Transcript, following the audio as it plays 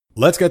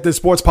Let's get this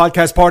sports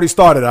podcast party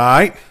started, all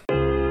right?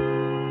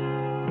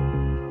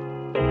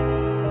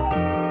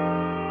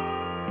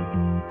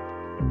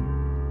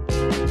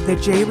 The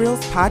J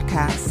Reels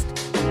Podcast.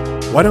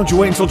 Why don't you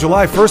wait until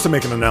July 1st to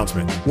make an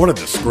announcement? What a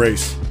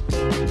disgrace.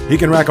 He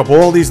can rack up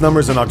all these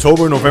numbers in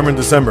October, November, and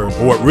December,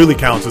 but what really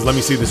counts is let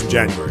me see this in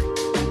January.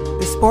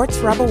 The sports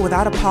rebel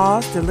without a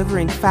pause,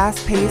 delivering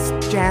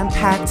fast-paced,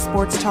 jam-packed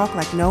sports talk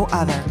like no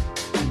other.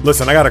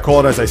 Listen, I gotta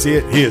call it as I see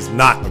it. He is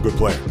not a good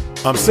player.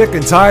 I'm sick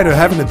and tired of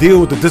having to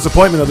deal with the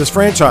disappointment of this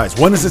franchise.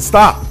 When does it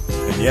stop?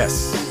 And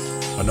yes,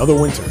 another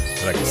winter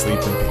that I can sleep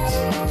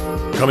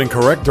in peace. Coming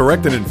correct,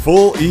 direct, and in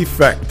full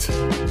effect.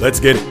 Let's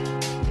get it.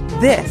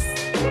 This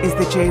is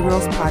the J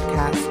Reels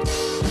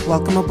Podcast.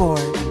 Welcome aboard.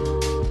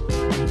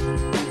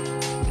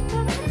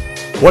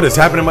 What is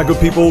happening, my good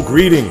people?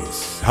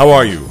 Greetings. How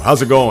are you?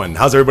 How's it going?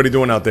 How's everybody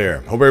doing out there?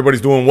 Hope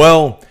everybody's doing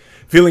well,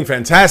 feeling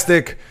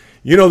fantastic.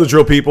 You know the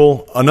drill,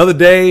 people. Another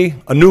day,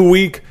 a new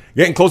week,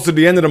 getting close to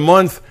the end of the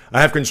month. I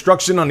have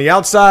construction on the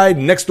outside,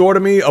 next door to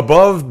me,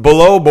 above,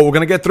 below, but we're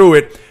going to get through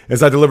it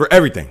as I deliver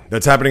everything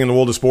that's happening in the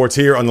world of sports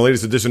here on the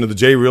latest edition of the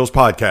J Reels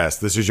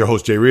Podcast. This is your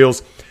host, J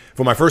Reels.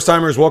 For my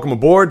first-timers, welcome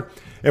aboard.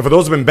 And for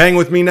those who have been banging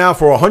with me now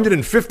for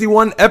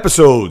 151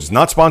 episodes,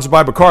 not sponsored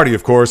by Bacardi,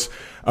 of course,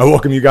 I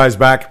welcome you guys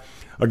back.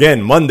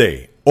 Again,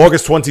 Monday,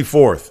 August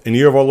 24th, in the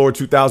year of our Lord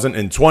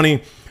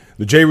 2020.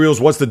 The J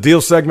Reels What's the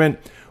Deal segment.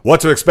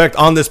 What to expect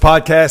on this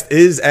podcast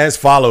is as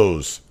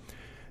follows.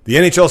 The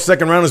NHL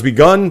second round has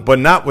begun, but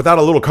not without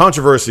a little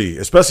controversy,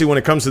 especially when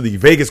it comes to the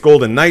Vegas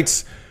Golden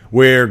Knights,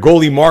 where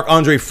goalie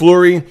Marc-Andre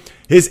Fleury,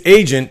 his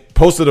agent,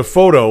 posted a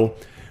photo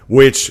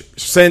which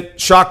sent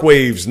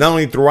shockwaves not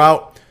only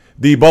throughout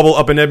the bubble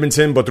up in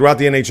Edmonton, but throughout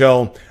the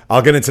NHL.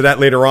 I'll get into that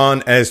later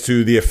on as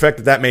to the effect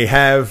that that may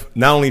have,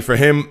 not only for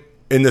him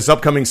in this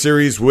upcoming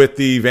series with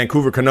the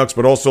Vancouver Canucks,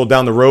 but also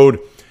down the road.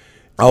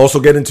 I'll also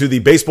get into the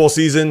baseball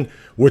season,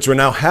 which we're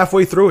now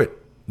halfway through it.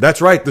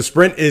 That's right. The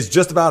sprint is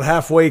just about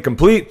halfway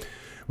complete.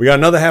 We got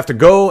another half to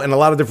go and a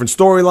lot of different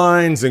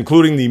storylines,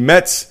 including the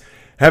Mets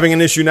having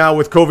an issue now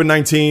with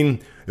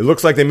COVID-19. It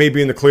looks like they may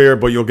be in the clear,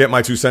 but you'll get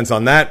my 2 cents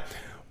on that.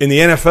 In the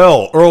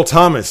NFL, Earl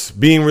Thomas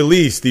being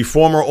released, the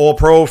former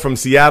All-Pro from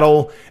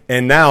Seattle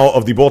and now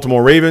of the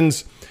Baltimore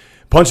Ravens,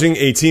 punching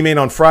a teammate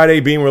on Friday,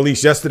 being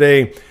released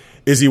yesterday.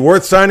 Is he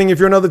worth signing if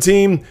you're another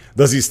team?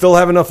 Does he still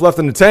have enough left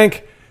in the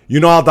tank? You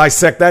know, I'll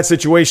dissect that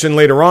situation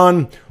later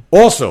on.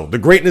 Also, the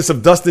greatness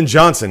of Dustin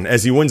Johnson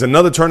as he wins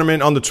another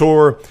tournament on the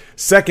tour,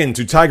 second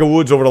to Tiger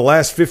Woods over the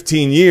last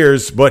 15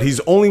 years, but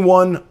he's only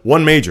won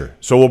one major.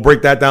 So we'll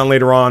break that down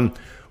later on.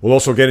 We'll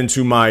also get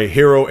into my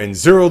hero and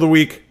zero of the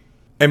week.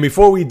 And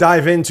before we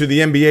dive into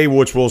the NBA,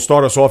 which will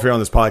start us off here on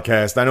this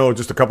podcast, I know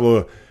just a couple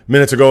of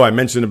minutes ago I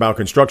mentioned about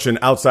construction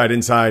outside,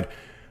 inside.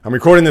 I'm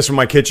recording this from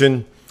my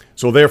kitchen,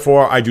 so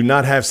therefore I do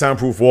not have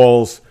soundproof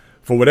walls.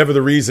 For whatever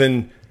the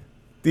reason,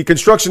 the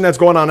construction that's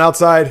going on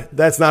outside,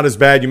 that's not as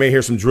bad. You may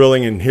hear some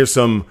drilling and hear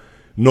some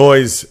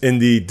noise in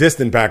the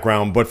distant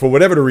background. But for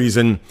whatever the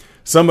reason,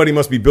 somebody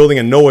must be building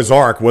a Noah's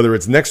Ark, whether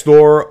it's next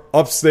door,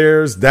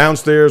 upstairs,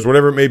 downstairs,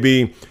 whatever it may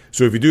be.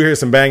 So if you do hear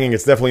some banging,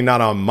 it's definitely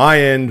not on my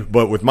end.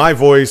 But with my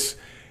voice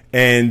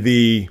and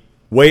the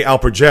way I'll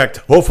project,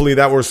 hopefully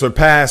that will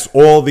surpass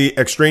all the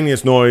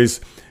extraneous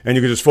noise. And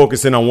you can just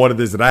focus in on what it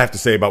is that I have to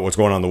say about what's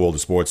going on in the world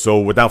of sports. So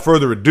without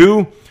further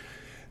ado,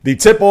 the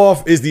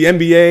tip-off is the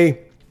NBA.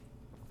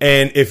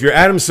 And if you're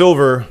Adam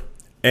Silver,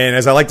 and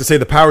as I like to say,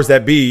 the powers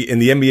that be in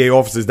the NBA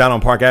offices down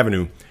on Park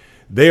Avenue,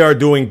 they are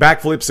doing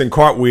backflips and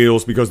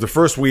cartwheels because the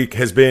first week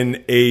has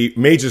been a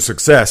major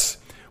success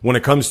when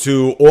it comes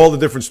to all the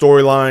different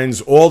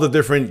storylines, all the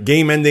different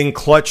game-ending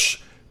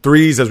clutch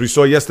threes, as we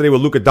saw yesterday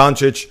with Luka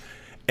Doncic,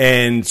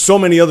 and so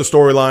many other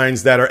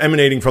storylines that are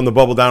emanating from the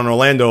bubble down in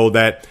Orlando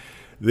that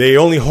they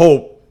only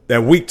hope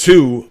that week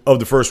 2 of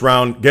the first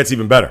round gets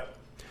even better.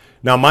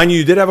 Now, mind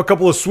you did have a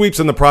couple of sweeps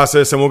in the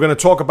process, and we're going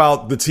to talk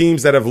about the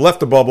teams that have left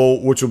the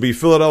bubble, which will be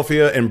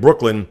Philadelphia and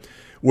Brooklyn,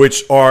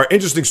 which are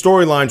interesting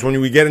storylines when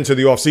we get into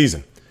the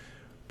offseason.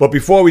 But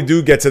before we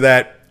do get to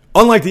that,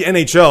 unlike the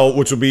NHL,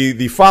 which will be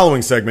the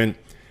following segment,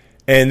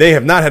 and they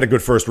have not had a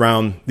good first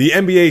round, the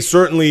NBA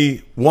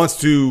certainly wants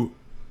to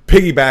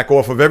piggyback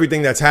off of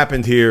everything that's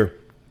happened here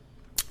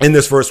in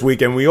this first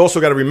week. And we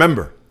also got to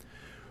remember,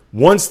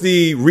 once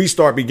the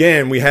restart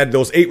began, we had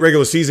those 8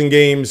 regular season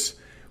games.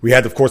 We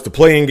had, of course, the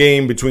play-in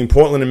game between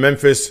Portland and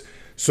Memphis.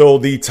 So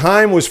the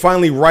time was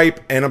finally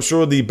ripe, and I'm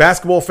sure the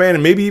basketball fan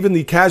and maybe even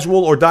the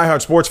casual or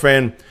diehard sports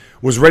fan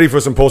was ready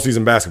for some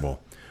postseason basketball.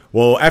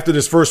 Well, after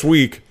this first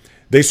week,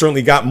 they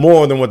certainly got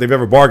more than what they've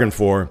ever bargained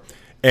for.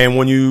 And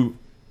when you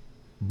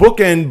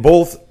bookend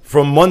both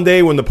from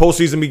Monday when the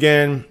postseason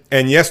began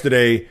and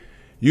yesterday,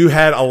 you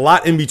had a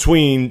lot in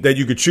between that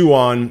you could chew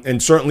on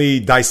and certainly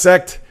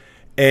dissect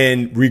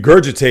and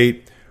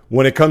regurgitate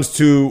when it comes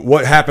to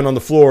what happened on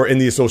the floor in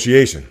the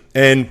association.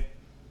 And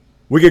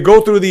we could go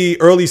through the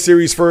early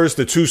series first,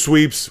 the 2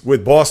 sweeps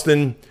with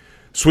Boston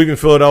sweeping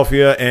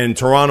Philadelphia and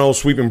Toronto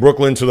sweeping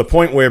Brooklyn to the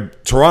point where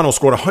Toronto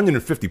scored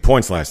 150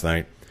 points last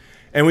night.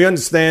 And we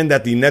understand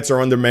that the Nets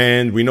are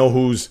undermanned. We know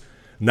who's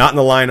not in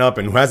the lineup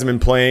and who hasn't been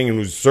playing and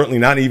who's certainly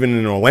not even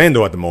in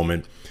Orlando at the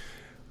moment.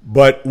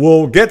 But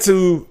we'll get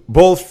to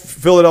both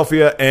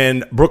Philadelphia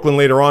and Brooklyn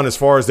later on as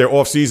far as their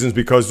off seasons,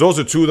 because those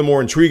are two of the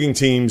more intriguing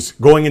teams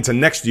going into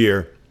next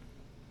year.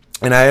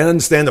 And I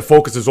understand the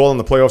focus is all on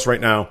the playoffs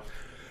right now.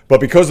 But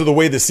because of the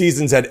way the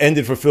seasons had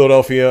ended for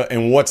Philadelphia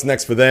and what's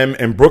next for them,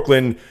 and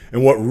Brooklyn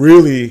and what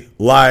really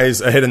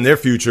lies ahead in their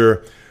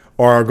future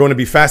are going to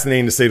be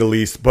fascinating to say the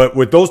least. But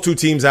with those two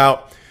teams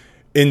out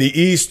in the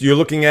East, you're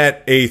looking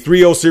at a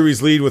 3-0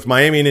 series lead with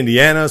Miami and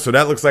Indiana. So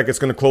that looks like it's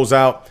going to close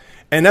out.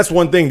 And that's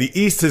one thing. The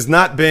East has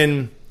not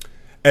been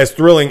as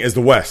thrilling as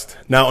the West.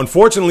 Now,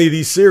 unfortunately,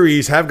 these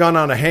series have gone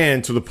out of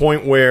hand to the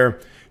point where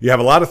you have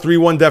a lot of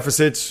 3-1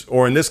 deficits,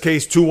 or in this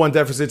case, 2-1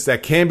 deficits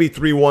that can be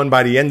 3-1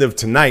 by the end of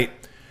tonight,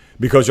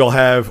 because you'll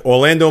have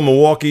Orlando and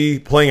Milwaukee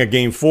playing a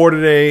Game 4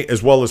 today,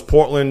 as well as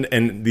Portland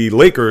and the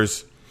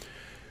Lakers.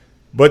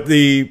 But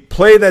the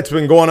play that's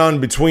been going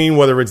on between,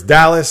 whether it's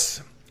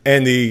Dallas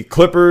and the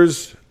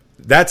Clippers,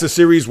 that's a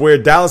series where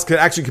Dallas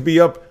could be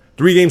up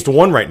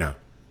 3-1 right now.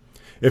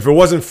 If it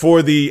wasn't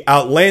for the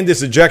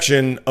outlandish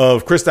ejection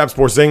of Kristaps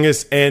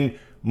Porzingis, and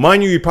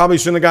mind you, he probably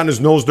shouldn't have gotten his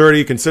nose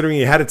dirty considering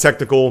he had a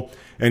technical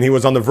and he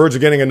was on the verge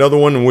of getting another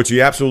one, in which he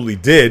absolutely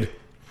did.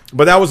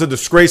 But that was a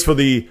disgrace for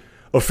the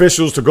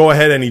officials to go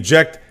ahead and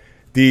eject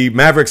the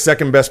Mavericks'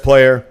 second best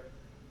player.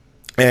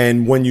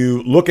 And when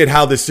you look at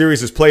how this series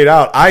has played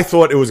out, I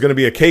thought it was going to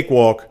be a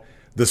cakewalk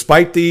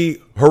despite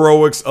the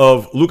heroics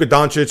of Luka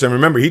Doncic. And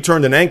remember, he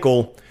turned an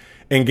ankle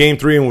in Game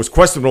 3 and was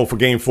questionable for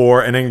Game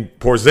 4. And then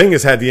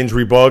Porzingis had the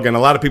injury bug, and a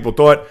lot of people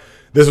thought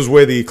this is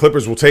where the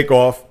Clippers will take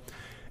off.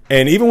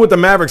 And even with the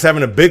Mavericks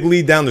having a big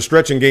lead down the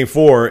stretch in Game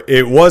 4,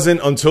 it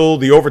wasn't until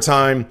the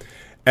overtime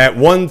at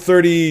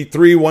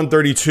 133,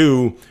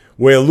 132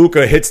 where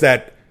Luka hits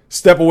that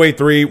step-away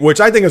three, which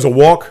I think is a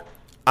walk.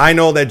 I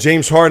know that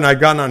James Harden, I've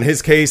gotten on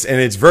his case, and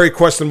it's very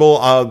questionable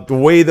the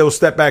way those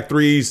step-back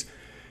threes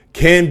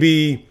can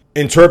be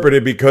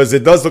interpreted, because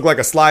it does look like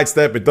a slide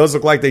step. It does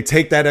look like they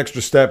take that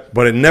extra step,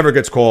 but it never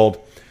gets called.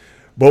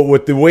 But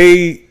with the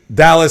way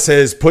Dallas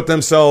has put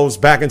themselves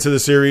back into the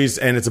series,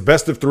 and it's a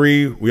best of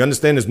 3, we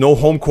understand there's no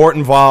home court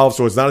involved,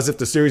 so it's not as if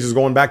the series is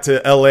going back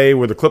to LA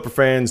where the Clipper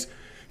fans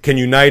can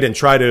unite and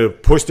try to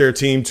push their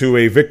team to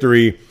a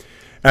victory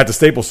at the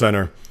Staples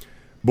Center.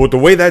 But with the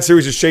way that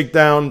series is shaked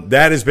down,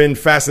 that has been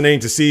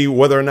fascinating to see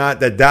whether or not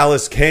that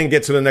Dallas can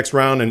get to the next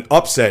round and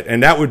upset,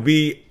 and that would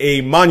be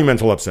a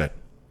monumental upset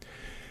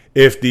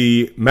if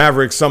the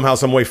Mavericks somehow,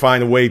 some way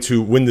find a way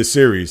to win the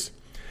series.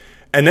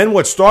 And then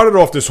what started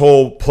off this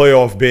whole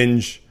playoff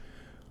binge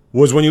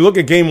was when you look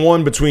at Game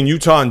 1 between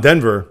Utah and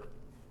Denver,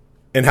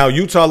 and how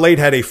Utah late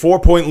had a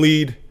 4-point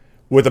lead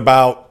with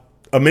about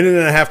a minute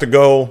and a half to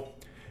go.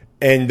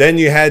 And then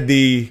you had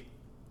the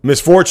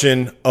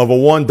misfortune of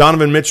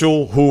Donovan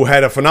Mitchell, who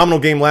had a phenomenal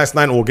game last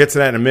night, and we'll get to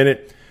that in a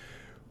minute,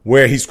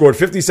 where he scored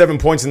 57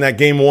 points in that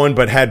Game 1,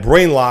 but had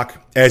brain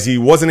lock as he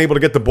wasn't able to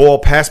get the ball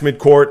past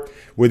midcourt,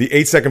 where the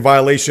 8-second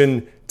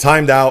violation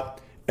timed out.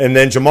 And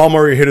then Jamal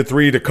Murray hit a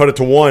 3 to cut it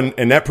to 1,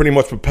 and that pretty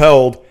much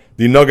propelled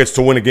the Nuggets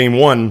to win a Game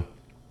 1,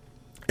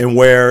 and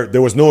where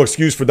there was no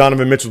excuse for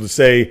Donovan Mitchell to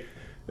say,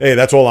 hey,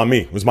 that's all on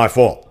me. It was my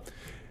fault.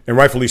 And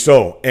rightfully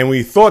so. And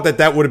we thought that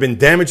that would have been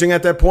damaging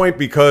at that point,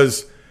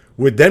 because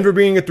with Denver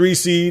being a 3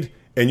 seed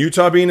and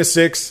Utah being a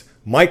 6,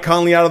 Mike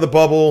Conley out of the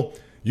bubble,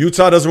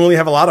 Utah doesn't really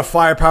have a lot of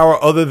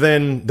firepower other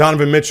than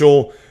Donovan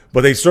Mitchell,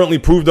 but they certainly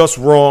proved us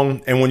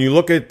wrong. And when you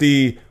look at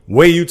the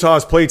way Utah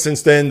has played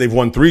since then, they've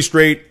won 3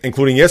 straight,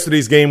 including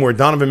yesterday's game where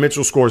Donovan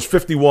Mitchell scores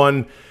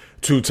 51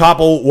 to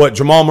topple what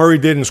Jamal Murray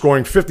did in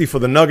scoring 50 for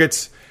the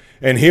Nuggets.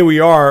 And here we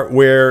are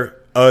where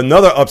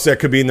another upset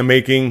could be in the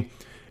making.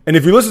 And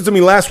if you listened to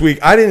me last week,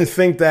 I didn't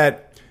think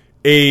that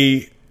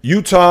a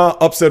Utah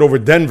upset over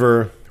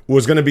Denver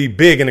was going to be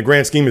big in the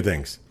grand scheme of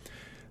things.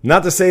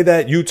 Not to say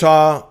that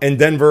Utah and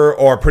Denver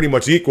are pretty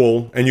much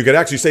equal, and you could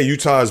actually say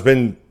Utah has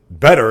been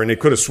better and they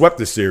could have swept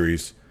this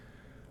series.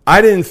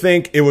 I didn't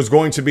think it was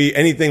going to be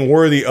anything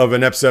worthy of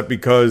an upset,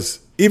 because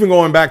even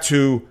going back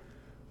to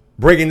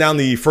breaking down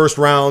the first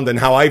round and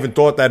how I even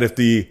thought that if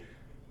the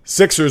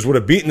Sixers would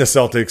have beaten the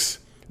Celtics,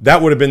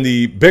 that would have been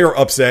the bigger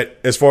upset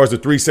as far as the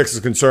 3-6 is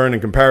concerned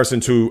in comparison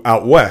to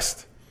out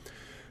west.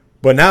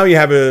 But now you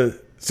have a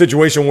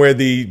situation where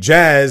the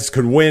Jazz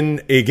could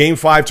win a Game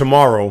 5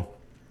 tomorrow,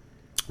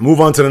 move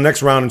on to the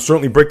next round, and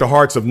certainly break the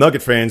hearts of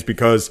Nugget fans,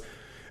 because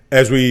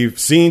as we've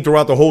seen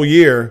throughout the whole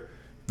year,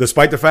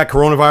 despite the fact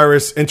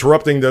coronavirus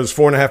interrupting those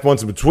 4.5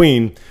 months in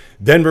between,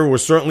 Denver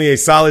was certainly a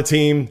solid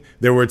team.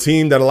 They were a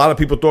team that a lot of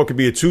people thought could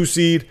be a 2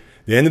 seed.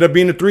 They ended up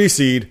being a 3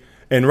 seed.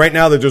 And right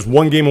now they're just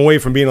 1 game away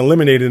from being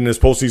eliminated in this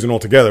postseason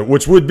altogether,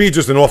 which would be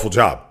just an awful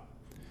job.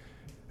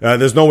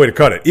 There's no way to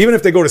cut it. Even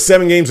if they go to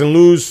 7 games and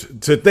lose,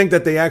 to think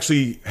that they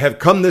actually have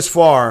come this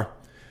far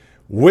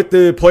with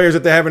the players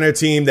that they have in their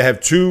team. They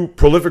have 2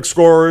 prolific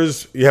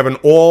scorers. You have an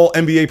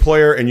all-NBA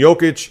player in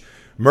Jokic.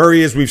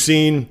 Murray, as we've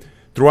seen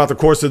throughout the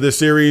course of this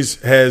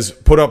series, has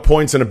put up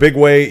points in a big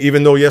way,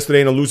 even though yesterday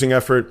in a losing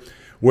effort,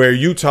 where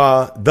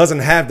Utah doesn't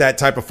have that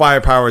type of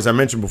firepower, as I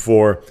mentioned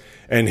before.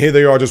 And here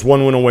they are, just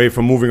one win away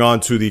from moving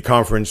on to the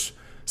conference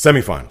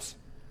semifinals.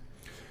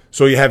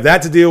 So you have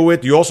that to deal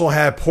with. You also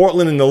have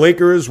Portland and the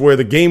Lakers, where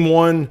the game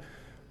one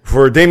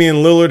for Damian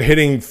Lillard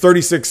hitting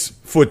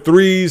 36-foot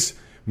threes,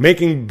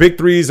 making big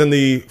threes in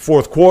the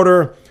fourth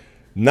quarter,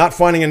 not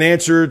finding an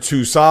answer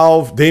to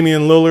solve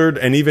Damian Lillard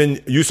and even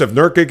Yusuf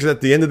Nurkic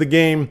at the end of the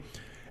game.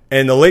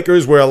 And the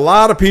Lakers, where a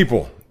lot of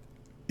people,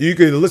 you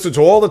could listen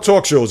to all the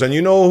talk shows, and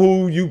you know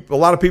who a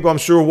lot of people I'm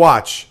sure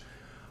watch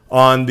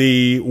on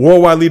the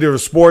worldwide leader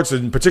of sports,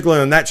 and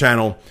particularly on that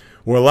channel,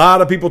 where a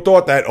lot of people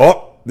thought that,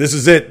 this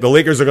is it. The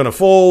Lakers are going to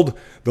fold.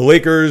 The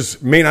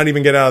Lakers may not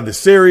even get out of the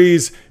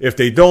series. If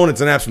they don't, it's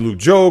an absolute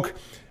joke.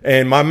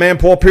 And my man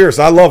Paul Pierce,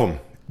 I love him,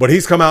 but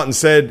he's come out and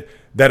said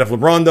that if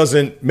LeBron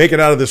doesn't make it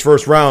out of this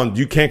first round,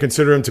 you can't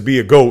consider him to be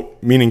a GOAT,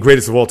 meaning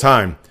greatest of all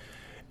time.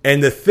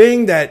 And the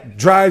thing that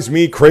drives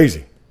me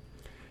crazy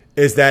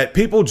is that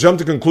people jump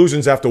to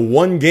conclusions after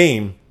one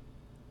game.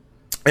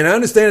 And I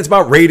understand it's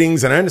about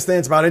ratings, and I understand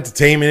it's about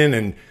entertainment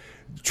and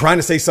trying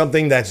to say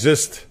something that's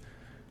just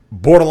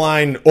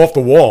borderline off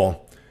the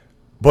wall.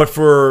 But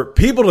for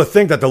people to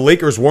think that the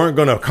Lakers weren't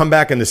going to come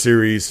back in the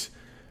series,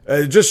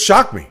 it just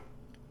shocked me.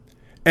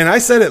 And I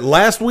said it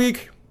last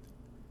week.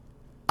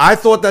 I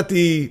thought that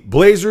the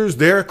Blazers,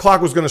 their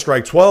clock was going to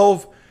strike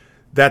 12,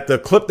 that the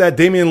clip that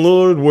Damian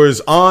Lillard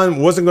was on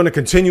wasn't going to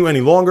continue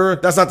any longer.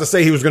 That's not to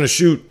say he was going to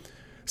shoot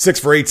 6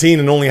 for 18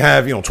 and only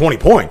have, 20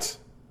 points.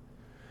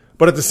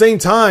 But at the same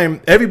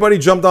time, everybody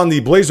jumped on the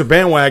Blazer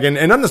bandwagon,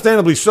 and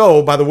understandably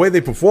so, by the way they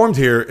performed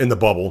here in the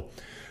bubble.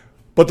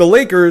 But the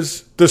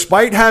Lakers,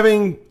 despite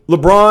having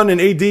LeBron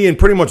and AD and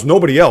pretty much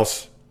nobody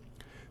else,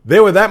 they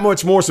were that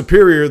much more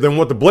superior than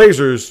what the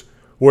Blazers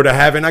were to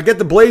have. And I get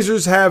the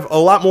Blazers have a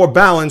lot more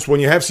balance when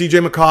you have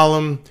CJ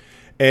McCollum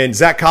and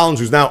Zach Collins,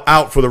 who's now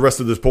out for the rest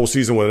of this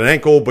postseason with an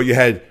ankle. But you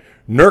had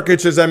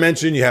Nurkic, as I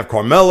mentioned. You have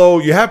Carmelo.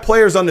 You have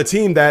players on the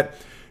team that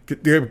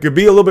could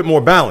be a little bit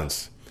more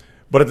balanced.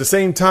 But at the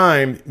same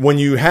time, when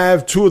you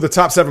have two of the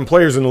top 7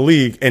 players in the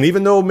league, and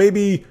even though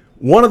maybe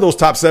one of those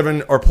top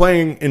 7 are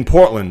playing in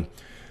Portland,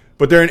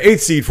 but they're an 8th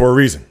seed for a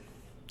reason.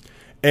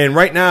 And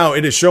right now,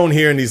 it is shown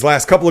here in these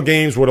last couple of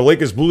games where the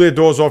Lakers blew their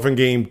doors off in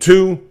game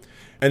 2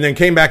 and then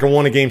came back and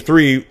won in game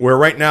 3, where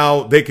right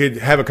now they could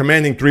have a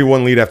commanding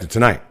 3-1 lead after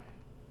tonight.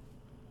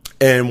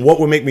 And what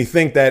would make me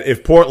think that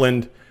if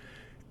Portland,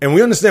 and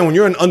we understand when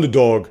you're an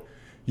underdog,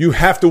 you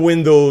have to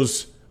win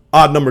those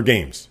odd number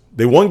games.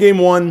 They won game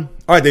 1.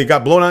 All right, they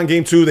got blown out in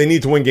game 2. They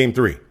need to win game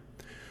 3.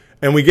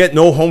 And we get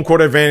no home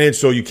court advantage,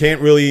 so you can't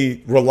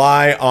really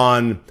rely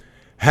on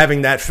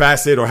having that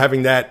facet or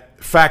having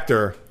that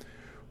factor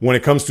when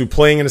it comes to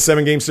playing in a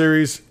 7-game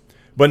series.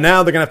 But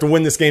now they're going to have to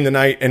win this game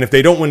tonight. And if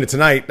they don't win it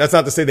tonight, that's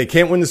not to say they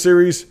can't win the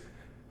series,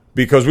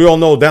 because we all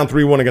know down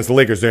 3-1 against the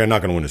Lakers, they're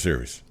not going to win the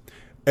series.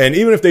 And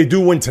even if they do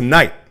win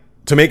tonight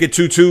to make it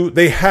 2-2,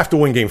 they have to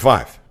win game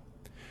 5,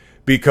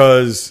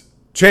 because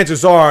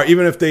chances are,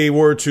 even if they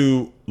were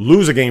to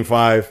lose a game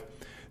 5,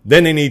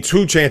 then they need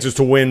 2 chances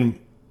to win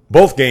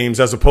both games,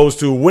 as opposed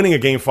to winning a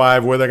game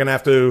 5 where they're going to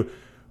have to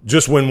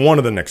just win one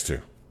of the next 2.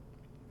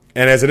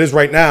 And as it is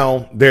right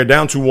now, they're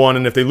down 2-1.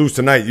 And if they lose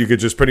tonight, you could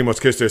just pretty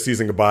much kiss their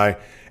season goodbye.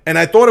 And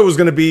I thought it was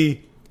going to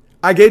be,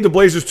 I gave the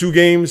Blazers 2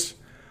 games.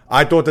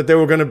 I thought that they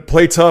were going to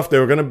play tough. They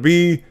were going to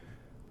be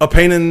a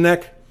pain in the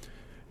neck.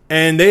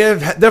 And they have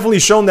definitely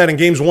shown that in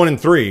games 1 and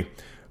 3.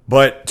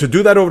 But to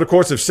do that over the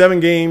course of 7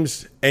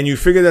 games, and you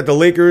figure that the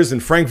Lakers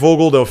and Frank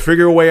Vogel, they'll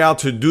figure a way out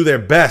to do their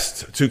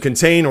best to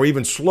contain or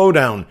even slow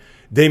down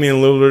Damian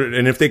Lillard.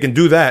 And if they can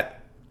do that,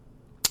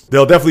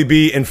 they'll definitely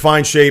be in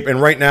fine shape.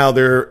 And right now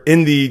they're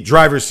in the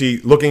driver's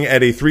seat looking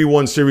at a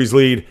 3-1 series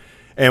lead.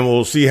 And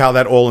we'll see how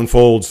that all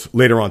unfolds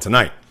later on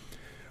tonight.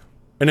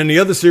 And then the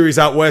other series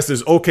out west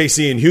is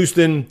OKC and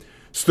Houston.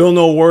 Still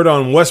no word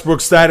on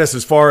Westbrook's status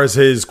as far as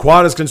his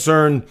quad is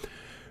concerned.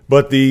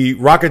 But the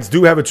Rockets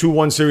do have a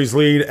 2-1 series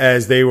lead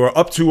as they were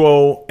up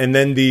 2-0. And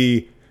then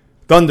the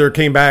Thunder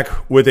came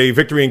back with a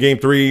victory in game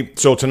 3.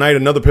 So tonight,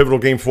 another pivotal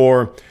game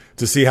 4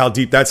 to see how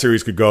deep that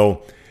series could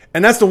go.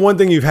 And that's the one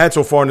thing you've had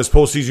so far in this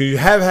postseason. You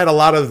have had a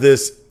lot of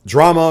this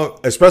drama,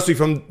 especially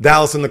from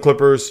Dallas and the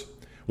Clippers.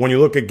 When you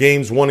look at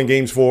games 1 and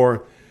games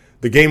 4,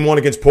 the game 1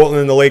 against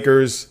Portland and the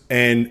Lakers.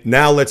 And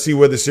now let's see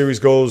where the series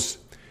goes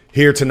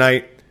here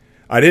tonight.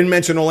 I didn't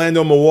mention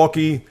Orlando,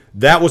 Milwaukee.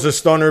 That was a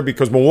stunner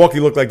because Milwaukee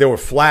looked like they were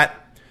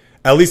flat.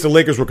 At least the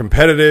Lakers were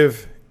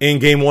competitive in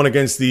game 1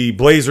 against the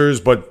Blazers,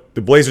 but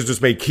the Blazers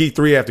just made key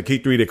 3 after key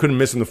 3. They couldn't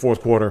miss in the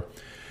fourth quarter.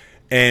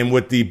 And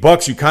with the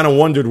Bucks, you kind of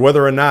wondered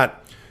whether or not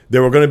they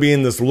were going to be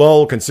in this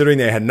lull, considering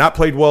they had not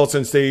played well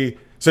since the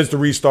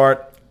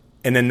restart.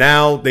 And then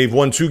now they've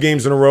won 2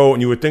 games in a row,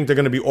 and you would think they're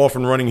going to be off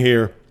and running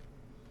here.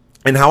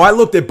 And how I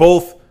looked at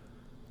both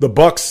the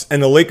Bucks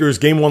and the Lakers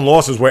game 1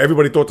 losses, where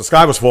everybody thought the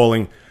sky was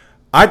falling,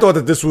 I thought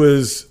that this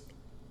was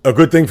a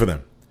good thing for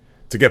them.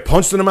 To get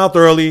punched in the mouth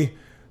early,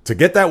 to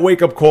get that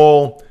wake-up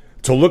call,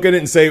 to look at it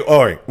and say,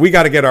 all right, we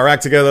got to get our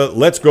act together.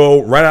 Let's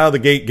go right out of the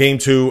gate, game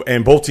 2.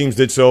 And both teams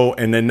did so.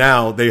 And then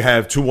now they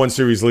have 2-1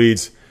 series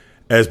leads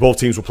as both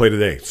teams will play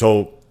today.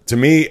 So to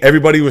me,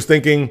 everybody was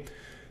thinking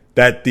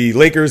that the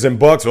Lakers and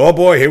Bucks, oh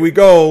boy, here we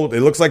go.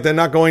 It looks like they're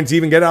not going to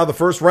even get out of the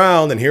first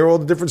round. And here are all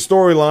the different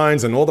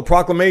storylines and all the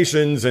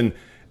proclamations and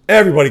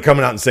everybody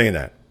coming out and saying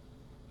that.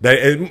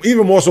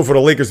 Even more so for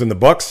the Lakers than the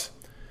Bucks.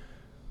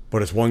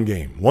 But it's one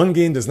game. One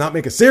game does not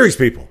make a series,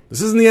 people.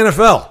 This isn't the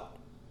NFL.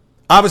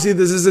 Obviously,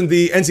 this isn't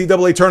the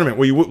NCAA tournament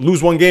where you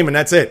lose one game and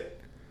that's it.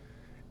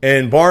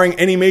 And barring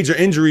any major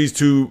injuries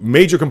to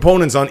major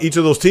components on each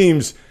of those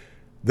teams,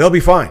 they'll be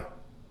fine.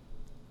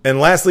 And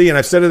lastly, and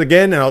I've said it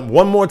again and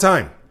one more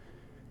time,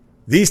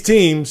 these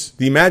teams,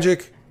 the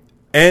Magic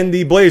and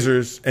the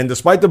Blazers, and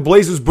despite the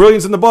Blazers'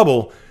 brilliance in the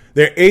bubble,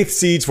 they're 8th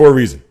seeds for a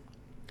reason.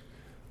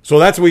 So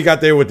that's what we got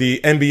there with the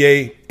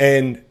NBA.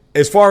 And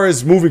as far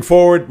as moving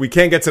forward, we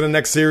can't get to the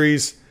next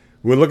series.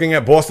 We're looking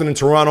at Boston and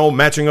Toronto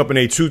matching up in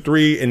a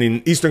 2-3 in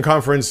an Eastern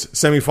Conference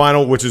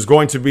semifinal, which is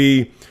going to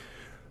be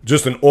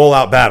just an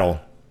all-out battle.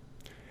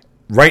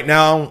 Right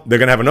now, they're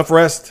going to have enough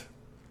rest.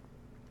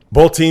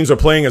 Both teams are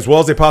playing as well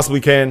as they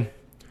possibly can.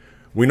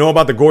 We know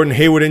about the Gordon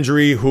Hayward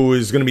injury, who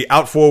is going to be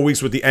out 4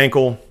 weeks with the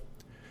ankle.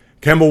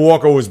 Kemba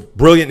Walker was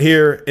brilliant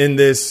here in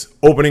this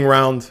opening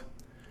round.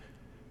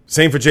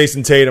 Same for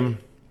Jason Tatum.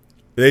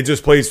 They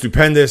just played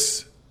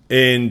stupendous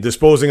in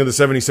disposing of the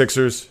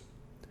 76ers.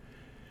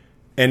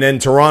 And then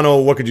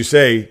Toronto, what could you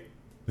say?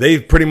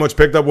 They've pretty much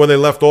picked up where they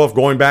left off,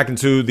 going back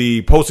into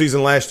the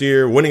postseason last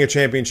year, winning a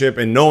championship,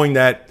 and knowing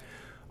that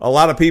a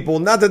lot of people,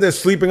 not that they're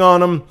sleeping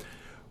on them,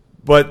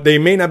 but they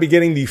may not be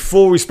getting the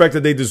full respect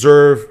that they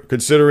deserve,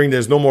 considering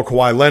there's no more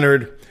Kawhi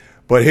Leonard.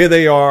 But here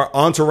they are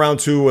on to round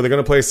 2 where they're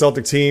going to play a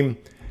Celtic team,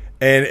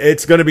 and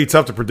it's going to be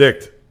tough to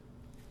predict.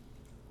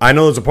 I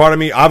know there's a part of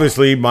me,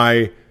 obviously,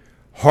 my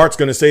heart's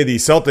going to say the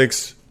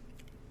Celtics,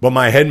 but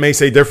my head may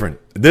say different.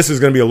 This is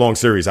going to be a long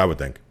series, I would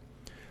think.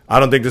 I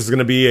don't think this is going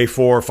to be a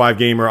 4 or 5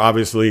 gamer.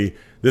 Obviously,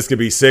 this could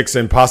be 6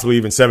 and possibly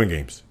even 7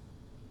 games.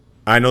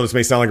 I know this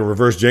may sound like a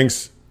reverse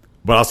jinx,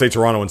 but I'll say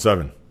Toronto in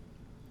 7.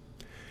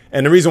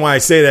 And the reason why I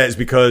say that is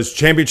because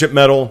championship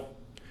medal,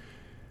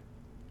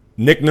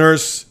 Nick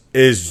Nurse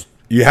is,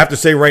 you have to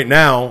say right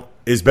now,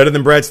 is better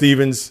than Brad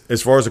Stevens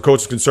as far as the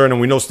coach is concerned.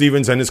 And we know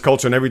Stevens and his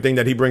culture and everything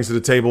that he brings to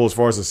the table as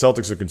far as the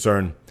Celtics are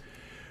concerned.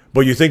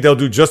 But you think they'll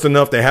do just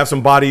enough? They have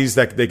some bodies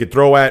that they could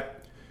throw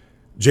at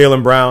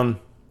Jaylen Brown,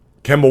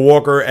 Kemba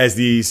Walker, as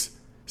these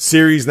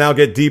series now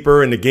get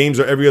deeper and the games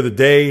are every other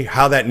day,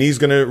 how that knee's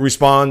going to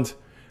respond.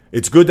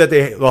 It's good that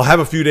they'll have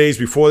a few days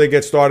before they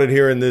get started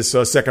here in this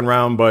second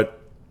round, but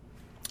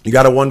you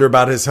got to wonder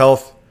about his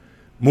health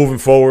moving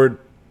forward.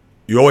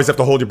 You always have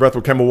to hold your breath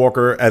with Kemba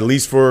Walker, at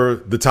least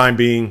for the time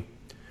being.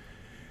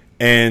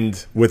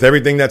 And with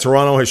everything that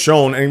Toronto has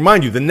shown, and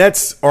mind you, the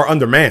Nets are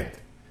undermanned.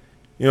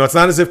 You know, it's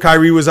not as if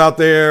Kyrie was out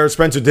there,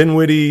 Spencer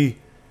Dinwiddie.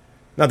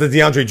 Not that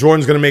DeAndre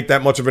Jordan's going to make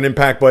that much of an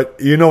impact, but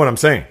you know what I'm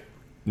saying.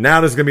 Now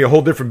there's going to be a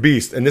whole different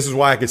beast, and this is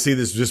why I could see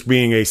this just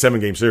being a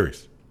 7-game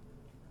series.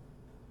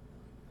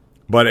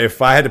 But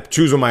if I had to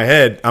choose in my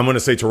head, I'm going to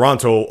say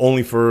Toronto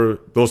only for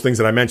those things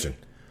that I mentioned.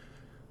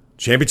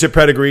 Championship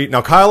pedigree.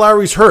 Now, Kyle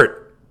Lowry's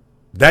hurt.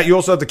 That you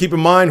also have to keep in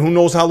mind. Who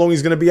knows how long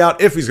he's going to be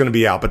out, if he's going to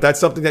be out. But that's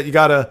something that you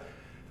got to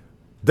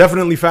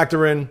definitely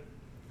factor in.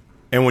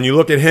 And when you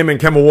look at him and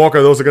Kemba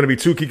Walker, those are going to be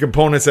 2 key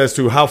components as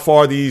to how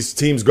far these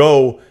teams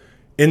go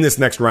in this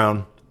next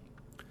round.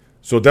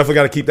 So definitely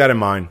got to keep that in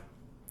mind.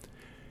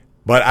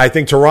 But I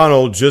think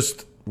Toronto,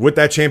 just with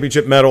that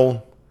championship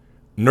medal,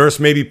 Nurse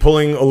maybe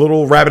pulling a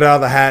little rabbit out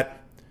of the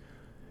hat.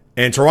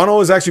 And Toronto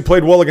has actually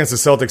played well against the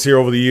Celtics here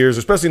over the years,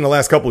 especially in the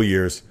last couple of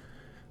years.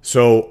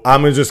 So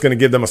I'm just going to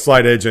give them a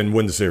slight edge and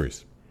win the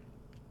series.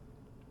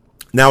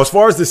 Now, as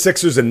far as the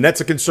Sixers and Nets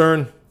are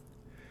concerned,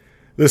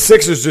 the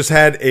Sixers just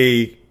had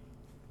a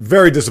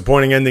very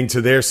disappointing ending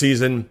to their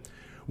season.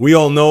 We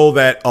all know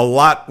that a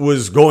lot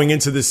was going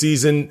into the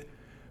season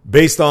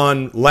based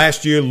on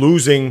last year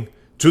losing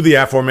to the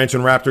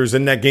aforementioned Raptors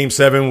in that Game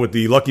 7 with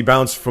the lucky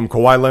bounce from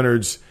Kawhi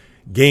Leonard's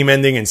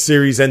game-ending and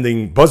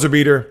series-ending buzzer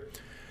beater.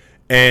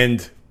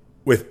 And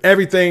with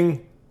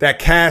everything that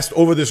cast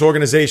over this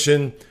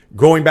organization,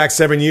 going back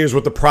 7 years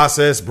with the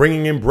process,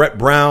 bringing in Brett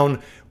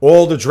Brown,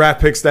 all the draft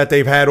picks that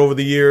they've had over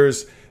the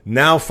years,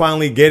 now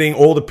finally getting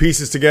all the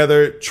pieces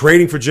together,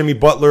 trading for Jimmy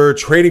Butler,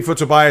 trading for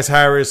Tobias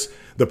Harris,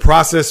 the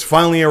process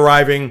finally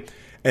arriving,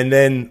 and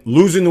then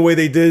losing the way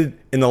they did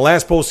in the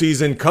last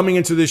postseason, coming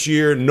into this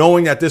year,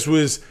 knowing that this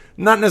was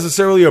not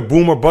necessarily a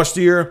boom or bust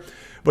year,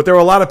 but there were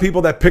a lot of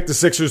people that picked the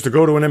Sixers to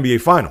go to an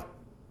NBA final.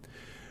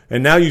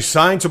 And now you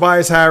sign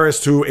Tobias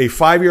Harris to a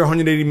 5-year,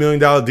 $180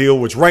 million deal,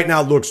 which right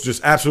now looks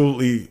just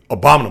absolutely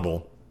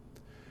abominable.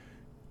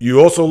 You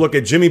also look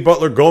at Jimmy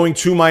Butler going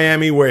to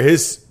Miami, where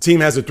his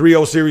team has a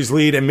 3-0 series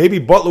lead, and maybe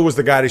Butler was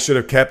the guy they should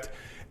have kept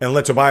and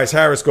let Tobias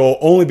Harris go,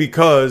 only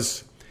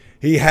because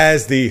he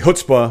has the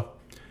chutzpah.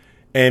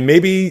 And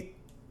maybe,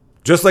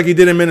 just like he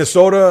did in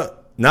Minnesota,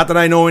 not that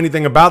I know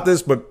anything about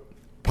this, but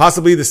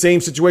possibly the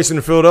same situation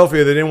in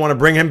Philadelphia. They didn't want to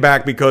bring him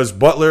back because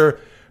Butler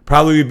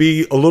probably would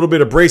be a little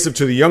bit abrasive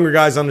to the younger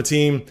guys on the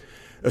team,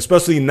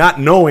 especially not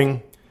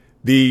knowing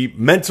the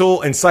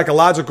mental and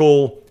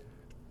psychological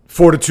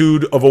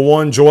fortitude of a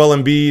one Joel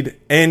Embiid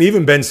and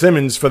even Ben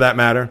Simmons for that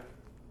matter.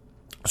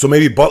 So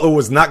maybe Butler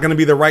was not going to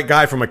be the right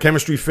guy from a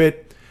chemistry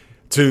fit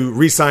to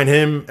re-sign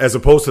him, as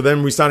opposed to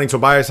them re-signing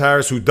Tobias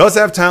Harris, who does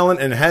have talent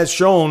and has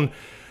shown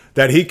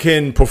that he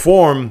can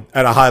perform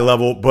at a high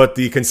level, but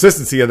the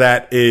consistency of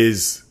that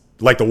is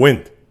like the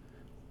wind.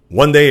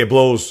 One day it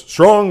blows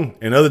strong,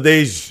 and other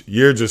days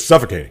you're just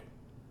suffocating.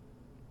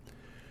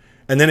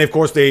 And then, of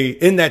course, they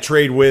end that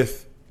trade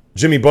with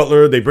Jimmy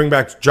Butler. They bring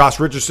back Josh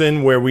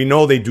Richardson, where we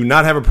know they do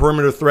not have a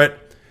perimeter threat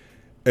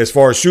as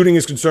far as shooting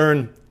is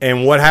concerned.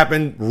 And what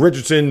happened?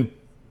 Richardson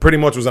pretty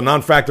much was a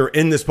non-factor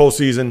in this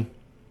postseason.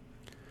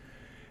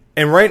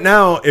 And right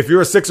now, if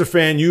you're a Sixer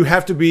fan, you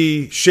have to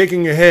be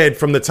shaking your head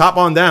from the top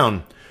on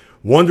down,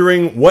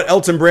 wondering what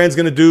Elton Brand's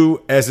going to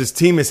do as his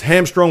team is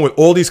hamstrung with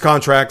all these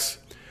contracts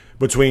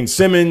between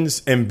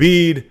Simmons,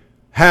 Embiid,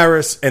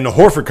 Harris, and the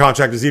Horford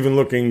contract is even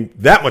looking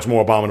that much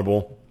more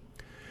abominable.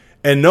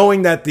 And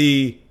knowing that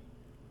the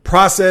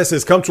process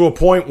has come to a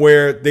point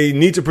where they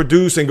need to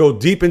produce and go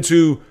deep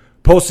into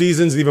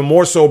postseasons, even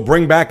more so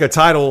bring back a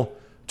title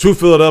to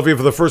Philadelphia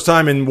for the first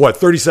time in,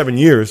 37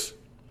 years,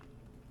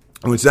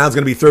 which now is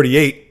going to be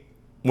 38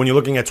 when you're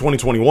looking at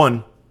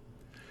 2021.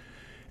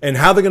 And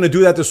how they're going to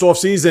do that this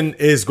offseason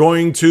is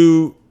going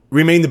to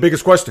remain the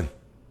biggest question.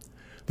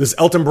 Does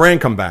Elton Brand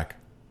come back?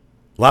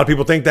 A lot of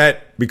people think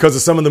that because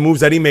of some of the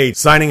moves that he made,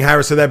 signing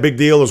Harris to that big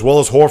deal, as well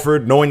as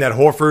Horford, knowing that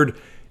Horford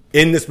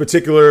in this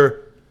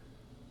particular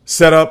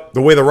setup,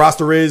 the way the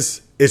roster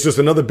is just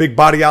another big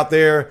body out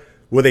there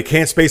where they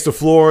can't space the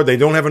floor. They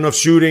don't have enough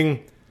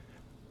shooting.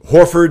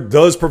 Horford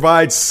does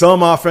provide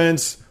some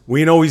offense.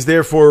 We know he's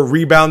there for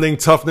rebounding,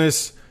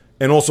 toughness,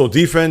 and also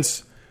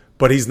defense,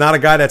 but he's not a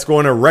guy that's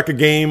going to wreck a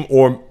game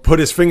or put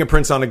his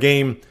fingerprints on a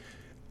game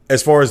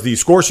as far as the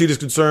score sheet is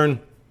concerned.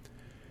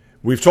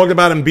 We've talked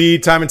about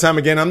Embiid time and time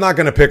again. I'm not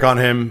going to pick on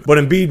him, but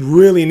Embiid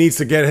really needs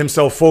to get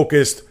himself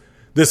focused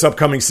this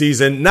upcoming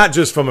season, not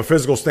just from a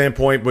physical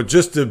standpoint, but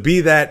just to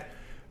be that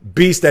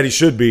beast that he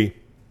should be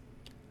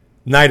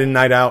night in,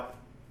 night out.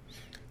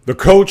 The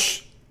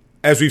coach,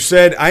 as we've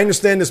said, I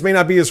understand this may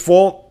not be his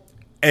fault,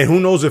 and who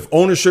knows if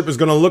ownership is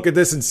going to look at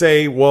this and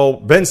say, well,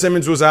 Ben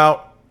Simmons was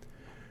out.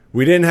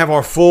 We didn't have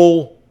our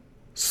full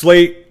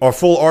slate, our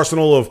full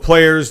arsenal of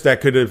players that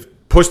could have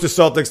pushed the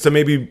Celtics to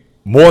maybe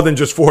more than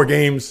just 4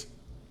 games.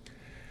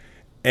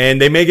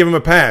 And they may give him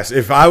a pass.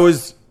 If I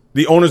was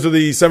the owners of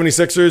the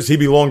 76ers, he'd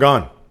be long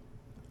gone.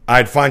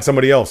 I'd find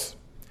somebody else.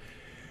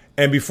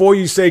 And before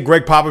you say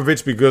Greg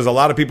Popovich, because a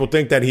lot of people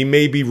think that he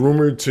may be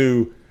rumored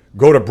to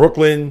go to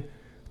Brooklyn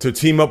to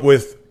team up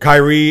with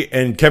Kyrie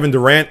and Kevin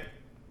Durant,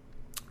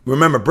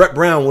 remember, Brett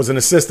Brown was an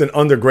assistant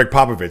under Greg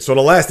Popovich. So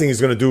the last thing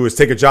he's going to do is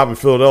take a job in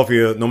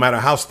Philadelphia, no matter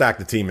how stacked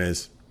the team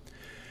is.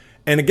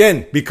 And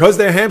again, because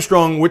they're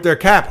hamstrung with their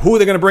cap, who are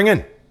they going to bring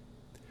in?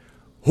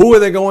 Who are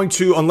they going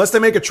to, unless they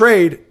make a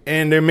trade,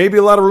 and there may be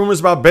a lot of rumors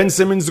about Ben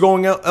Simmons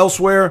going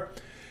elsewhere,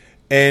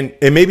 and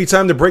it may be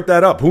time to break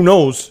that up. Who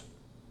knows?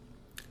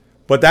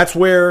 But that's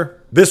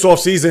where this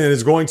offseason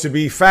is going to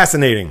be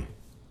fascinating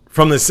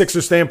from the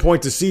Sixers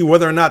standpoint to see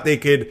whether or not they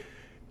could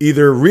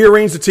either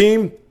rearrange the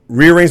team,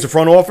 rearrange the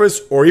front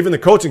office, or even the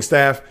coaching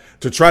staff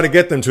to try to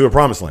get them to a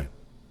promised land.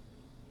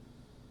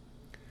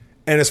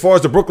 And as far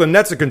as the Brooklyn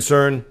Nets are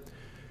concerned,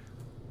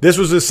 this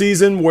was a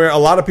season where a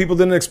lot of people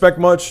didn't expect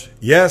much.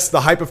 Yes,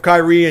 the hype of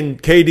Kyrie and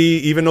KD,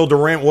 even though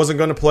Durant wasn't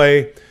going to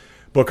play.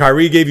 But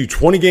Kyrie gave you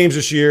 20 games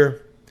this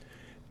year.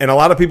 And a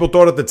lot of people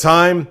thought at the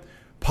time,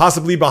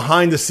 possibly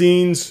behind the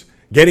scenes,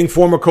 getting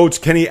former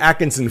coach Kenny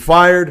Atkinson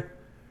fired,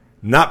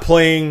 not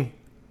playing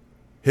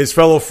his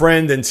fellow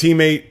friend and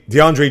teammate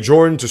DeAndre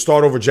Jordan to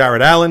start over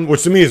Jared Allen,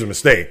 which to me is a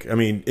mistake. I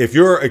mean, if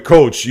you're a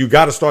coach, you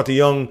got to start the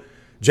young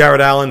Jared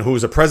Allen, who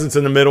is a presence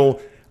in the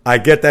middle. I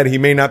get that he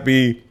may not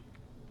be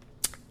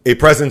a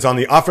presence on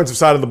the offensive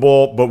side of the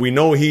ball, but we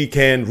know he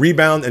can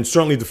rebound and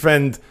certainly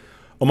defend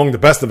among the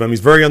best of them. He's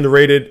very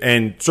underrated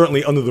and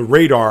certainly under the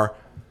radar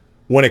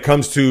when it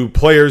comes to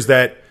players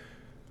that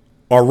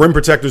are rim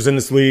protectors in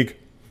this league.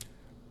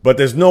 But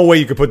there's no way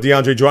you could put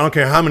DeAndre Jordan, I don't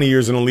care how many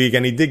years in the league,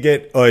 and he did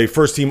get a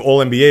first-team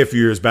All-NBA a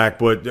few years back,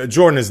 but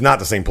Jordan is not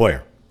the same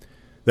player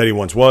that he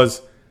once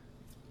was.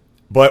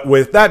 But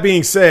with that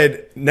being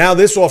said, now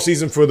this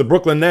offseason for the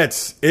Brooklyn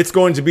Nets, it's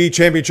going to be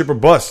championship or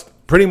bust.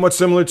 Pretty much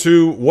similar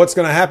to what's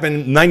going to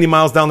happen 90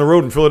 miles down the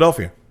road in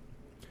Philadelphia.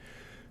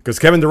 Because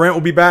Kevin Durant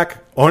will be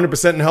back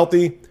 100% and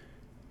healthy.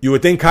 You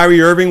would think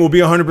Kyrie Irving will be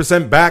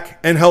 100%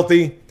 back and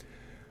healthy.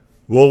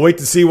 We'll wait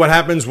to see what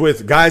happens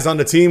with guys on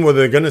the team, whether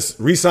they're going to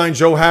re-sign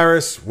Joe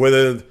Harris,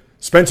 whether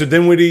Spencer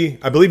Dinwiddie,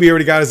 I believe he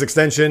already got his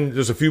extension,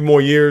 just a few more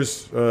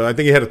years. I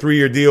think he had a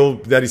 3-year deal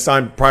that he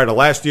signed prior to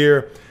last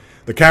year.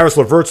 The Karis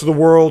LeVerts of the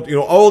world,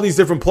 all these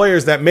different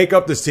players that make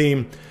up this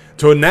team.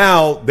 So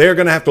now they're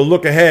going to have to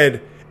look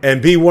ahead and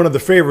be one of the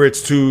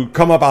favorites to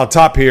come up on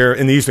top here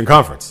in the Eastern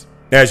Conference.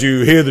 As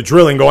you hear the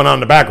drilling going on in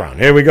the background.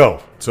 Here we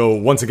go. So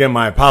once again,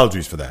 my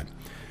apologies for that.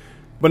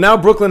 But now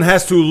Brooklyn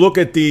has to look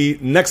at the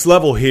next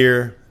level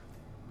here.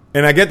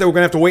 And I get that we're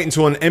going to have to wait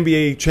until an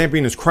NBA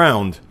champion is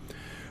crowned.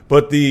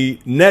 But the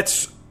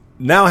Nets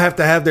now have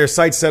to have their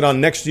sights set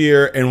on next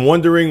year and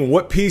wondering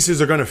what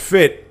pieces are going to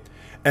fit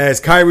As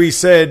Kyrie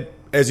said,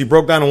 as he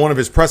broke down in one of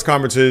his press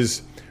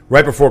conferences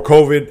right before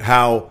COVID,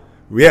 how,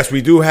 yes,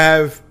 we do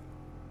have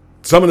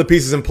some of the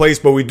pieces in place,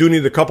 but we do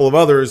need a couple of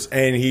others.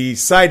 And he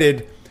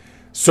cited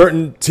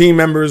certain team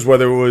members,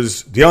 whether it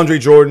was DeAndre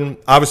Jordan,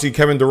 obviously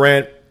Kevin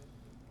Durant,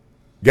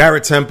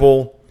 Garrett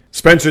Temple,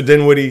 Spencer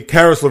Dinwiddie,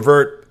 Karis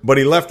LeVert, but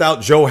he left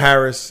out Joe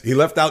Harris. He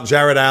left out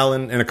Jared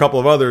Allen and a couple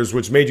of others,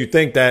 which made you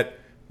think that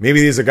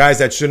maybe these are guys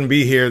that shouldn't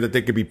be here, that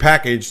they could be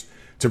packaged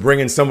to bring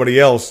in somebody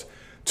else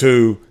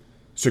to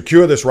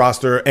secure this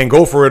roster and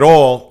go for it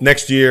all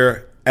next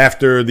year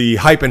after the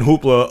hype and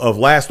hoopla of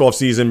last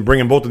offseason,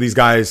 bringing both of these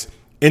guys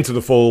into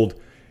the fold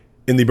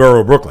in the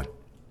borough of Brooklyn.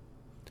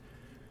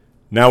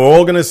 Now we're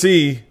all going to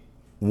see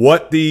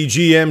what the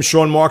GM,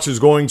 Sean Marks, is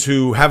going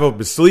to have up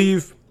his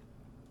sleeve.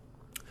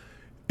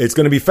 It's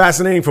going to be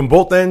fascinating from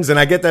both ends, and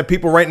I get that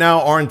people right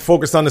now aren't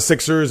focused on the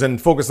Sixers and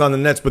focused on the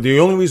Nets, but the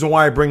only reason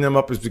why I bring them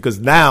up is because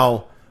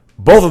now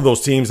both of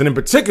those teams, and in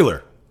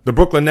particular the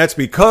Brooklyn Nets,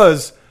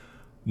 because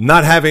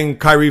not having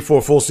Kyrie for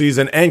a full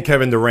season and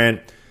Kevin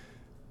Durant,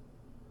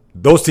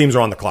 those teams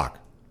are on the clock.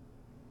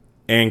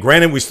 And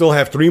granted, we still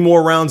have 3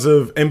 more rounds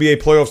of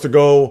NBA playoffs to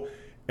go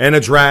and a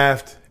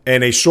draft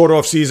and a short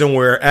off season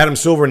where Adam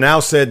Silver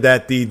now said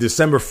that the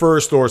December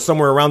 1st or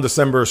somewhere around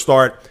December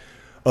start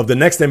of the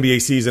next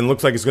NBA season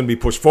looks like it's going to be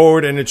pushed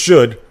forward, and it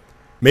should.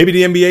 Maybe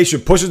the NBA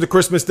should push it to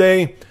Christmas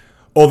Day,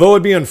 although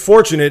it'd be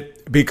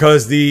unfortunate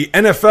because the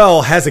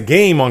NFL has a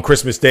game on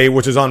Christmas Day,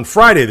 which is on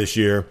Friday this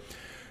year.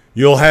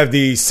 You'll have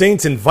the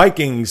Saints and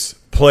Vikings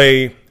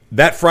play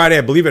that Friday,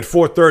 I believe at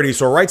 4:30,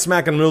 so right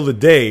smack in the middle of the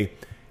day.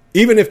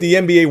 Even if the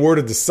NBA were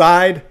to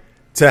decide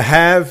to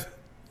have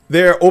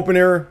their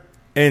opener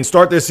and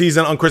start their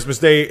season on Christmas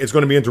Day, it's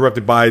going to be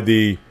interrupted by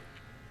the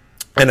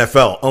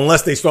NFL,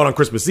 unless they start on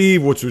Christmas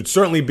Eve, which would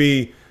certainly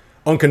be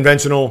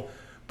unconventional.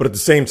 But at the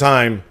same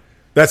time,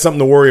 that's something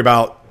to worry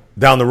about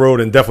down the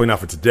road and definitely not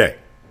for today.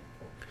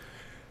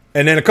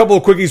 And then a couple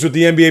of quickies with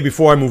the NBA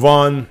before I move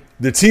on.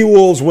 The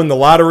T-Wolves win the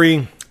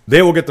lottery.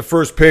 They will get the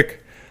first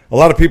pick. A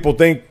lot of people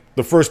think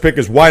the first pick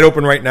is wide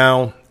open right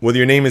now, whether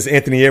your name is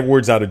Anthony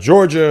Edwards out of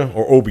Georgia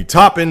or Obi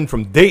Toppin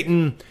from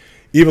Dayton,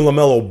 even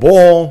LaMelo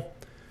Ball.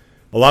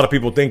 A lot of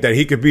people think that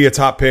he could be a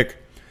top pick.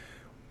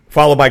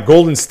 Followed by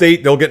Golden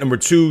State. They'll get number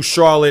 2,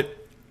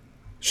 Charlotte,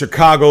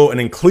 Chicago, and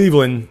then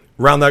Cleveland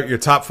round out your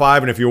top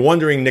 5. And if you're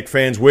wondering, Knicks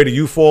fans, where do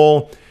you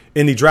fall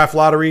in the draft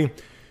lottery?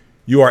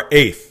 You are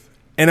 8th.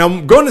 And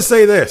I'm going to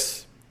say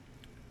this.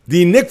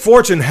 The Knicks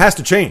fortune has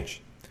to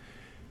change.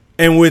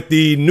 And with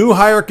the new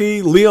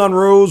hierarchy, Leon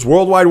Rose,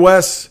 Worldwide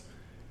West,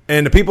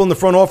 and the people in the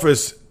front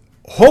office,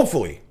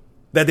 hopefully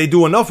that they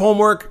do enough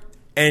homework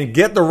and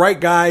get the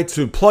right guy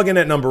to plug in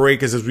at number 8.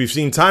 Because as we've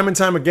seen time and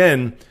time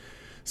again,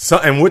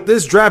 and with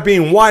this draft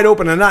being wide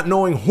open and not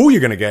knowing who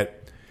you're going to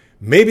get,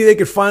 maybe they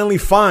could finally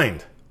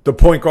find the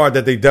point guard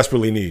that they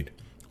desperately need.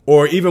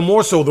 Or even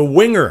more so, the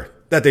winger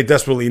that they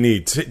desperately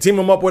need. Team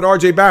him up with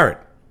RJ Barrett.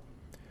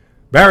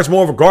 Barrett's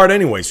more of a guard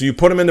anyway, so you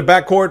put him in the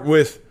backcourt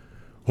with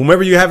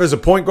whomever you have as a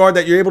point guard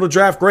that you're able to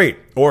draft, great.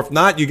 Or if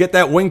not, you get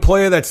that wing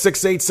player, that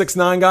 6'8",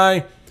 6'9"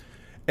 guy.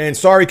 And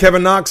sorry,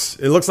 Kevin Knox,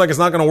 it looks like it's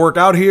not going to work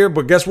out here,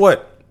 but guess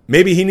what?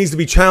 Maybe he needs to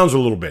be challenged a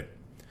little bit.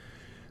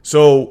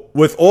 So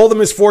with all the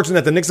misfortune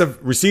that the Knicks have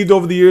received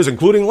over the years,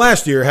 including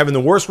last year, having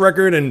the worst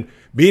record and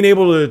being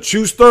able to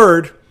choose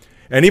third,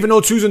 and even though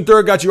choosing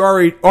third got you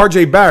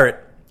RJ Barrett,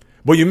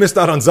 but you missed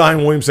out on Zion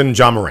Williamson and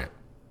John Morant.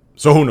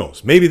 So who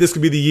knows? Maybe this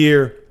could be the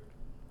year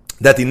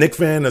that the Knicks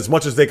fan, as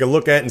much as they could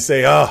look at and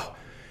say,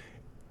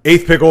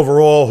 8th pick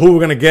overall, who we're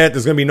going to get,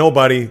 there's going to be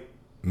nobody.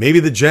 Maybe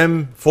the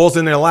gem falls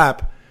in their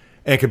lap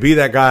and could be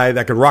that guy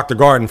that could rock the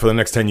Garden for the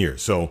next 10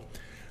 years. So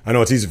I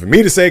know it's easy for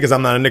me to say because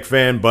I'm not a Knicks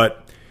fan,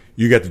 but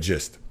you get the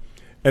gist.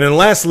 And then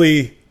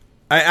lastly,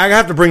 I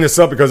have to bring this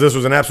up because this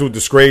was an absolute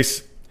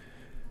disgrace.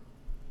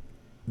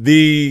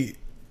 The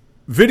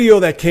video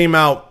that came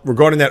out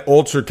regarding that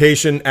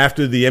altercation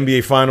after the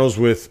NBA Finals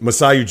with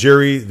Masai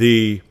Ujiri,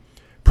 the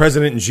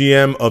president and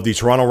GM of the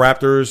Toronto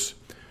Raptors,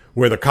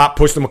 where the cop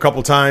pushed him a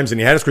couple times and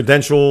he had his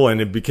credential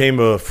and it became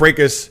a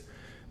fracas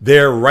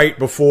there right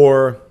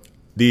before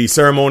the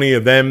ceremony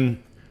of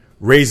them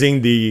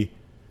raising the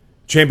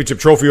championship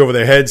trophy over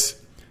their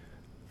heads.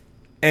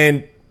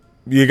 And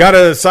you got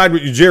to side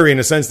with Ujiri in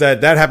the sense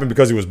that happened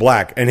because he was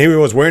black. And here he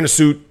was wearing a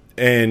suit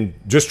and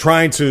just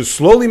trying to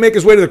slowly make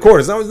his way to the court.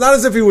 It's not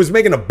as if he was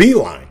making a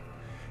beeline.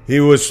 He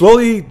was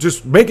slowly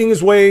just making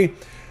his way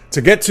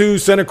to get to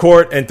center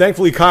court. And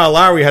thankfully, Kyle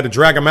Lowry had to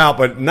drag him out,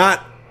 but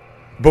not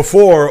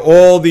before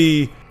all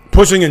the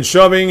pushing and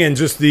shoving and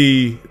just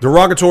the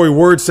derogatory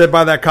words said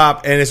by that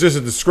cop. And it's just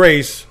a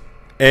disgrace.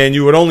 And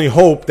you would only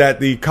hope that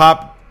the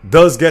cop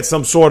does get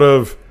some sort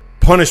of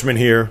punishment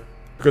here,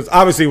 because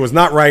obviously it was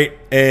not right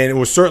and it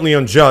was certainly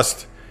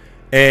unjust.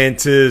 And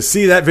to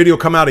see that video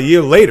come out a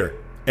year later,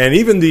 and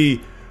even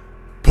the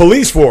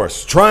police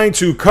force trying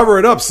to cover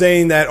it up,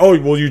 saying that,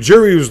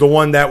 Ujiri was the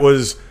one that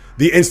was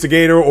the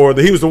instigator, or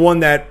he was the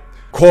one that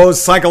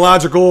caused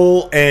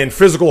psychological and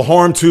physical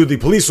harm to the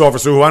police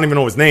officer, who I don't even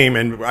know his name,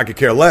 and I could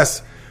care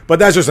less. But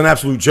that's just an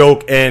absolute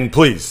joke. And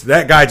please,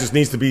 that guy just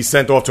needs to be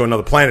sent off to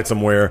another planet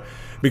somewhere,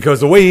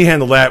 because the way he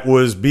handled that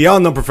was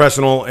beyond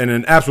unprofessional and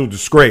an absolute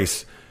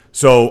disgrace.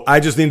 So I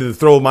just needed to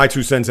throw my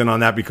 2 cents in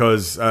on that,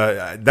 because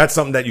that's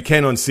something that you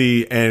can't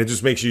unsee, and it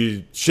just makes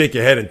you shake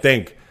your head and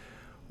think,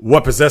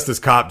 what possessed this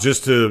cop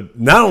just to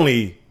not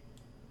only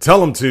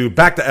tell him to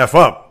back the F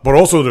up, but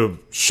also to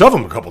shove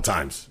him a couple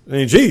times. I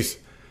mean, geez,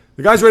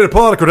 the guy's ready to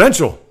pull out a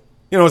credential.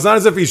 You know, it's not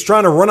as if he's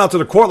trying to run out to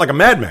the court like a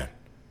madman.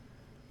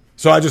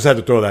 So I just had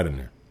to throw that in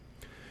there.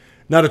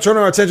 Now, to turn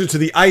our attention to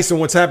the ice and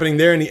what's happening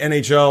there in the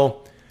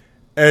NHL,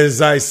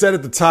 as I said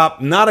at the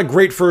top, not a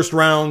great first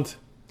round.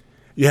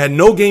 You had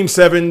no Game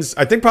 7s.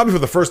 I think probably for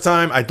the first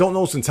time, I don't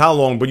know since how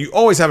long, but you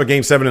always have a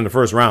Game 7 in the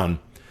first round.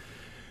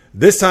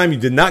 This time, you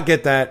did not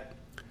get that.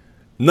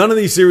 None of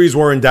these series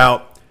were in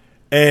doubt.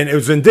 And it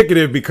was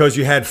indicative because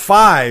you had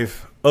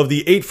 5 of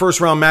the 8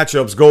 first-round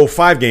matchups go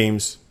 5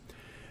 games.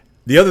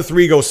 The other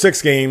 3 go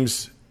 6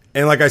 games.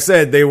 And like I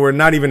said, they were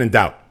not even in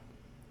doubt.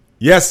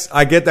 Yes,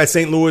 I get that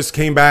St. Louis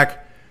came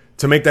back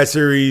to make that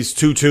series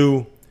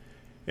 2-2.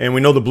 And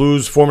we know the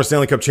Blues, former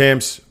Stanley Cup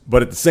champs.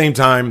 But at the same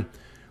time,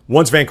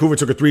 once Vancouver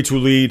took a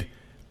 3-2 lead,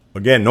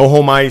 again, no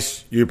home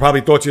ice. You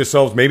probably thought to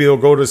yourselves, maybe they'll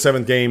go to the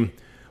 7th game.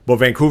 But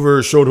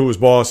Vancouver showed who was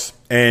boss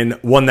and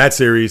won that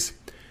series.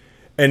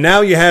 And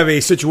now you have a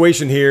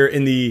situation here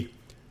in the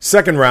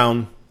second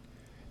round.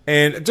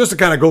 And just to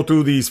kind of go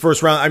through these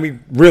first round, I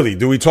mean, really,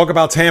 do we talk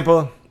about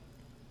Tampa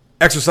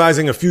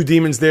exercising a few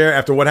demons there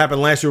after what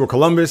happened last year with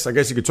Columbus? I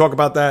guess you could talk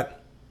about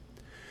that.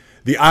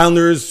 The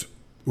Islanders,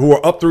 who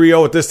were up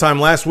 3-0 at this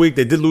time last week,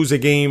 they did lose a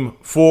game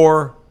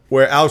 4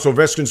 where Alex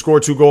Ovechkin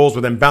scored 2 goals,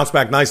 but then bounced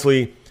back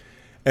nicely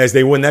as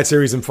they win that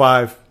series in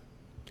 5.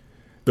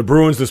 The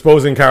Bruins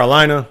disposing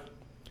Carolina.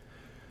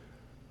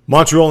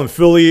 Montreal and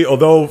Philly,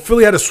 although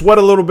Philly had to sweat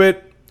a little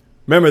bit.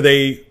 Remember,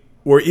 they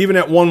were even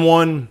at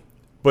 1-1,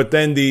 but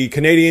then the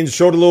Canadiens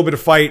showed a little bit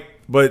of fight,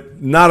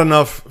 but not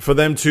enough for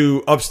them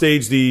to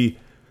upstage the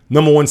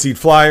number 1 seed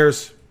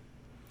Flyers.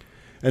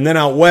 And then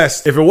out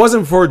west, if it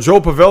wasn't for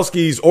Joe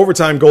Pavelski's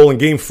overtime goal in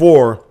Game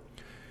 4,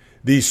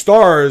 the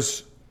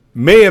Stars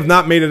may have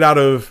not made it out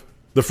of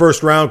the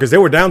first round because they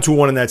were down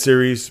 2-1 in that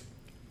series.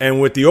 And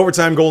with the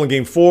overtime goal in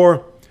Game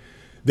 4,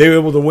 they were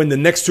able to win the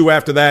next 2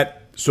 after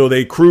that. So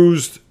they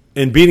cruised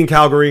in beating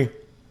Calgary.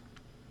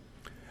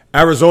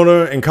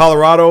 Arizona and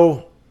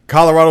Colorado.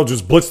 Colorado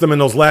just blitzed them in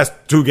those last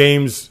 2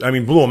 games. I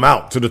mean, blew them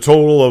out to the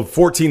total of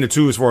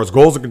 14-2 as far as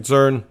goals are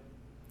concerned.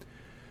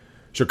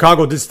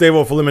 Chicago did stave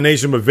off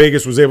elimination, but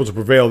Vegas was able to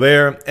prevail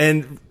there.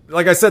 And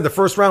like I said, the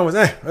first round was,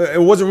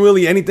 it wasn't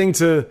really anything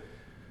to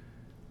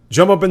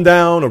jump up and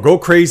down or go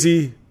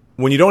crazy.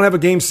 When you don't have a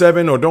Game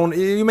 7 or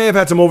you may have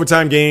had some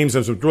overtime games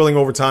and some thrilling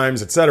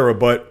overtimes, etc.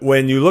 But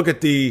when you look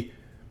at the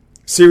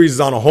series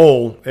on a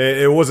whole,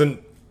 it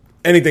wasn't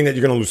anything that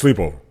you're going to lose sleep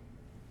over.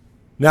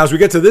 Now, as we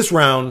get to this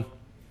round,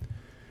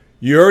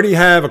 you already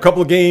have a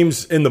couple of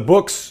games in the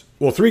books,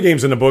 well, 3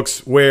 games in the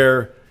books,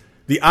 where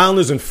the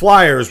Islanders and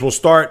Flyers will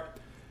start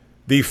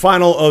the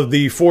final of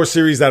the 4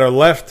 series that are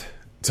left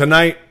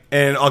tonight,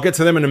 and I'll get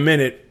to them in a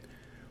minute.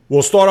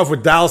 We'll start off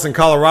with Dallas and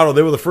Colorado.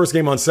 They were the first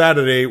game on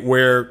Saturday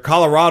where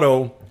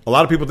Colorado, a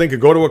lot of people think,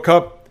 could go to a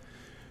cup.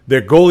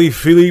 Their goalie,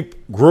 Philippe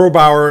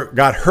Grobauer,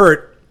 got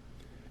hurt.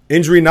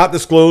 Injury not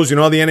disclosed. You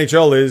know how the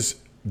NHL is.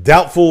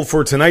 Doubtful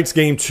for tonight's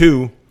game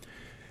 2.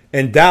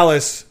 And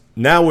Dallas,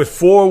 now with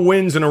 4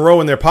 wins in a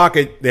row in their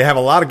pocket, they have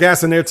a lot of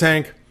gas in their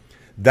tank.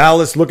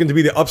 Dallas looking to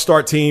be the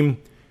upstart team.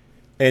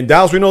 And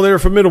Dallas, we know they're a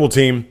formidable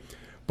team.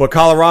 But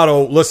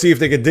Colorado, let's see if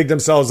they can dig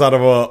themselves out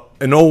of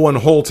an 0-1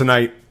 hole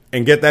tonight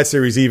and get that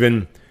series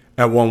even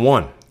at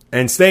 1-1.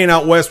 And staying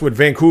out west with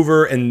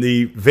Vancouver and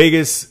the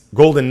Vegas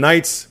Golden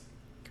Knights,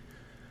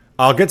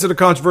 I'll get to the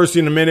controversy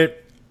in a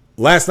minute.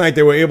 Last night,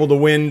 they were able to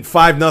win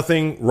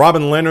 5-0.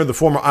 Robin Leonard, the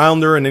former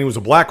Islander, and then he was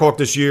a Blackhawk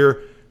this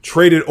year,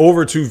 traded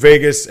over to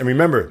Vegas. And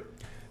remember,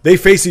 they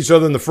faced each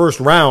other in the first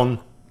round,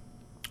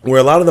 where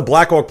a lot of the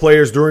Blackhawk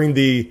players during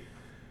the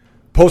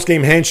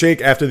post-game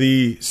handshake after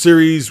the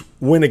series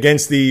win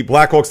against the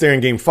Blackhawks there in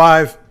Game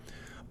 5,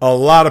 a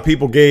lot of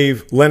people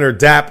gave Leonard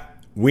dap.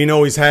 We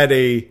know he's had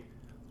a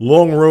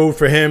long road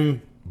for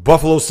him.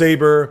 Buffalo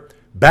Sabre,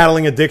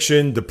 battling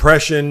addiction,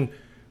 depression,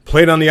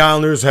 played on the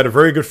Islanders, had a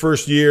very good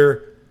first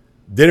year.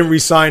 Didn't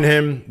re-sign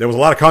him. There was a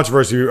lot of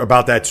controversy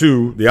about that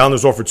too. The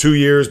Islanders offered 2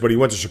 years, but he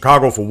went to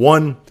Chicago for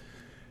 1.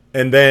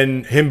 And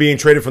then him being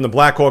traded from the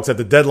Blackhawks at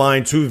the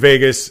deadline to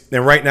Vegas.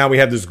 And right now we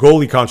have this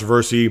goalie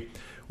controversy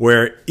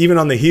where even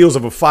on the heels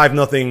of a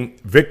 5-0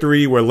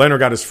 victory where Leonard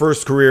got his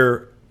first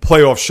career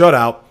playoff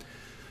shutout,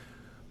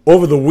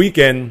 over the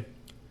weekend,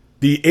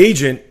 the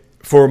agent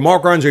for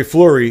Marc-Andre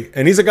Fleury,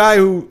 and he's a guy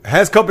who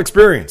has cup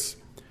experience.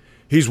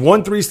 He's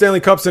won 3 Stanley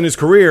Cups in his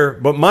career,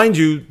 but mind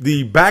you,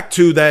 the back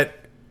 2 that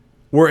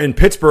were in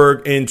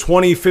Pittsburgh in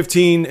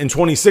 2015 and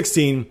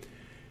 2016,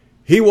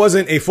 he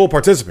wasn't a full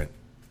participant.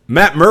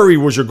 Matt Murray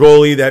was your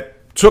goalie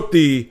that took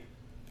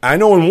I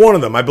know in one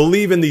of them, I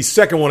believe in the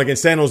second one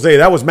against San Jose,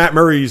 that was Matt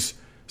Murray's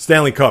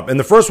Stanley Cup. And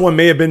the first one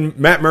may have been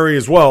Matt Murray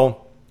as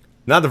well.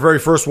 Not the very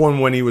first one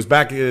when he was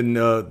back in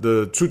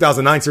the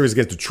 2009 series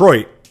against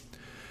Detroit,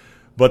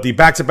 but the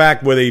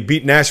back-to-back where they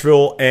beat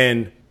Nashville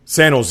and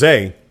San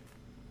Jose,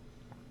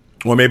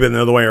 or maybe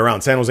the other way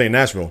around, San Jose and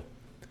Nashville.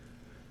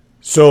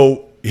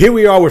 So here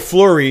we are with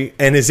Fleury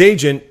and his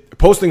agent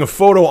posting a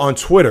photo on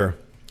Twitter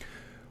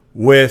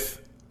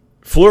with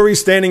Fleury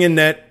standing in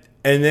net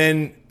and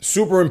then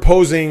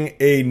superimposing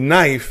a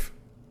knife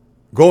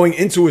going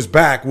into his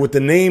back with the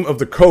name of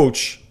the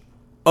coach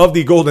of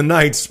the Golden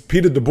Knights,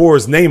 Peter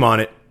DeBoer's name on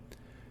it,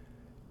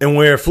 and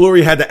where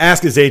Fleury had to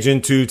ask his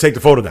agent to take the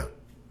photo down.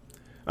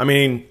 I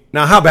mean,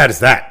 now how bad is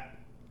that?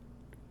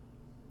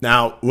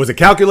 Now, was it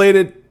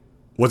calculated?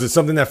 Was it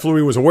something that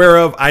Fleury was aware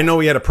of? I know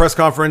he had a press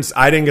conference.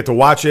 I didn't get to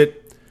watch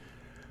it.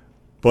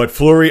 But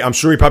Fleury, I'm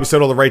sure he probably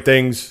said all the right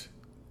things.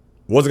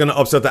 Wasn't going to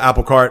upset the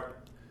apple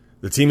cart.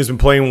 The team has been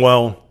playing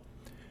well.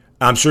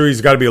 I'm sure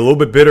he's got to be a little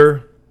bit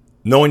bitter,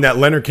 knowing that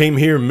Leonard came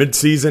here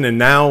mid-season and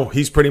now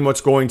he's pretty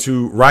much going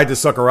to ride the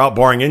sucker out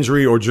barring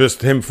injury or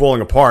just him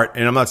falling apart.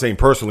 And I'm not saying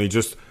personally,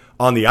 just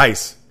on the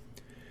ice.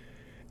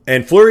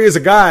 And Fleury is a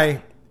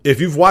guy,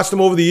 if you've watched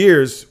him over the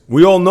years,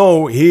 we all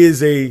know he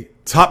is a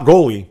top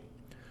goalie.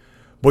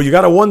 But you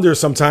got to wonder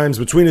sometimes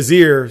between his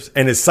ears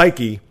and his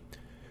psyche,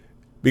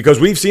 because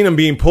we've seen him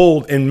being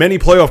pulled in many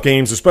playoff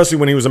games, especially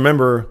when he was a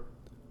member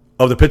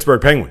of the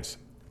Pittsburgh Penguins.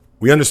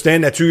 We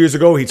understand that 2 years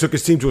ago, he took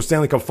his team to a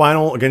Stanley Cup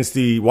final against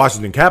the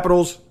Washington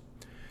Capitals.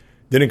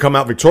 Didn't come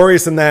out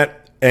victorious in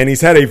that, and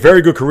he's had a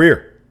very good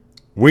career.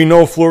 We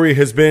know Fleury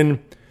has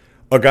been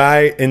a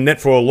guy in net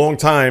for a long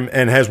time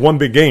and has won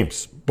big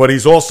games, but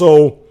he's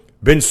also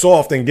been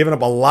soft and given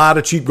up a lot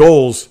of cheap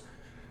goals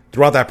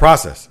throughout that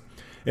process.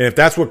 And if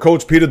that's what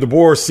Coach Peter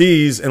DeBoer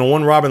sees in a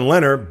one Robin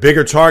Leonard,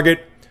 bigger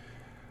target,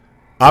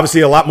 obviously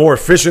a lot more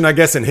efficient, I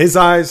guess, in his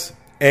eyes.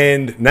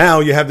 And now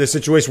you have this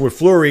situation with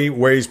Fleury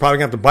where he's probably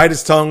going to have to bite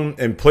his tongue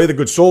and play the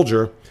good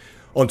soldier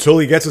until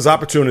he gets his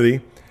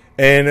opportunity.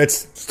 And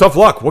it's tough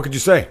luck. What could you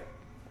say?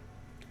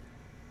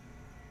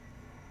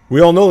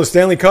 We all know the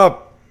Stanley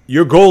Cup,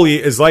 your goalie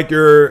is like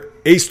your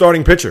ace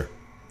starting pitcher.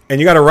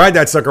 And you got to ride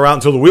that sucker out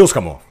until the wheels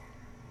come off.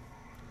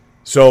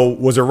 So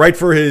was it right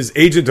for his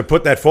agent to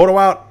put that photo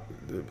out?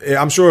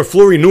 I'm sure if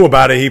Fleury knew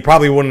about it, he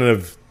probably wouldn't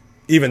have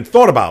even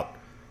thought about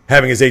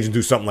having his agent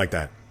do something like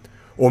that.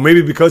 Or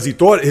maybe because he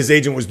thought his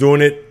agent was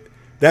doing it,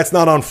 that's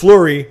not on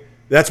Fleury,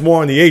 that's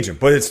more on the agent.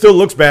 But it still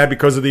looks bad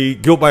because of the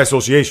guilt by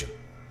association.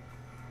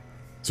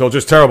 So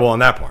just terrible on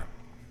that part.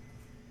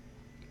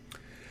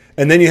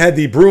 And then you had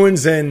the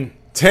Bruins and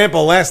Tampa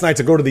last night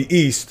to go to the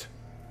East.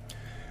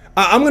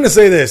 I'm going to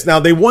say this. Now,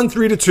 they won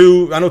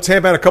 3-2. I know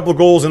Tampa had a couple of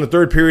goals in the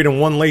third period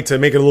and one late to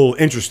make it a little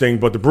interesting.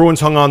 But the Bruins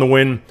hung on to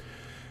win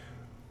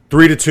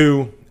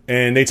 3-2.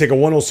 And they take a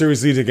 1-0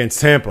 series lead against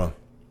Tampa.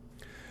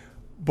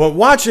 But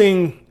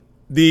watching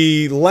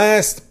the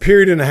last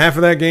period and a half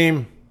of that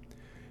game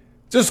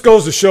just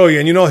goes to show you,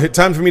 and you know,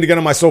 time for me to get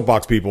on my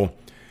soapbox, people.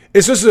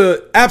 It's just an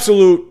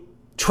absolute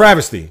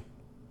travesty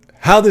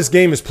how this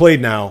game is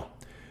played now.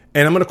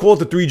 And I'm going to call it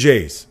the 3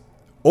 J's.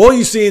 All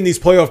you see in these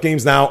playoff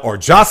games now are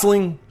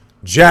jostling,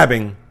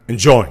 jabbing, and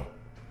jawing.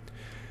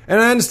 And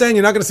I understand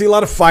you're not going to see a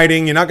lot of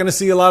fighting. You're not going to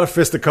see a lot of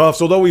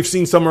fisticuffs, although we've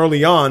seen some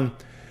early on.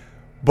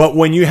 But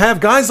when you have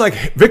guys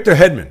like Victor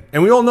Hedman,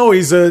 and we all know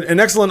he's an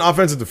excellent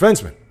offensive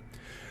defenseman,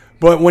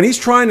 but when he's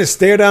trying to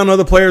stare down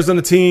other players on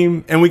the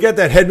team, and we get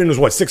that Hedman was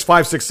 6'5",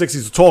 6'6",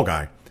 he's a tall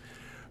guy.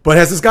 But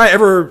has this guy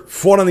ever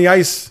fought on the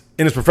ice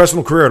in his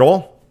professional career at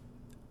all?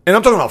 And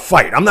I'm talking about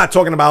fight. I'm not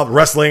talking about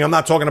wrestling. I'm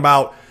not talking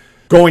about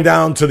going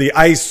down to the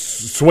ice,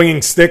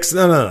 swinging sticks.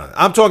 No.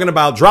 I'm talking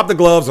about drop the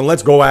gloves and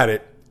let's go at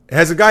it.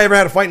 Has a guy ever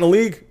had a fight in the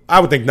league? I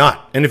would think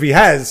not. And if he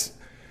has,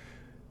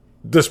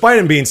 despite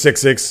him being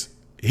 6'6",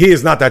 he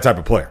is not that type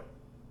of player.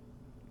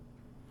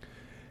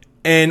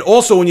 And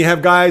also when you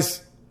have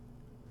guys,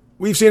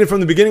 we've seen it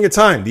from the beginning of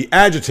time, the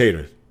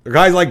agitators,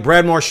 guys like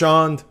Brad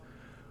Marchand,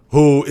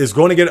 who is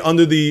going to get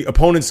under the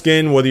opponent's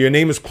skin, whether your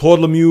name is Claude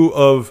Lemieux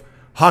of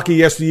hockey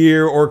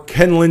yesteryear or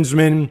Ken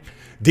Lindsman,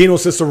 Dino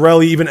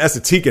Ciccarelli, even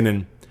Esa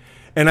Tikkanen.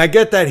 And I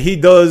get that he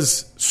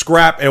does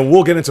scrap and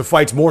will get into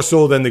fights more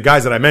so than the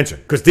guys that I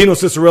mentioned. Because Dino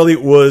Ciccarelli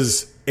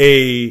was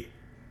a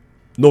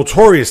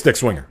notorious stick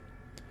swinger.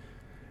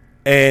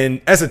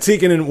 And Esa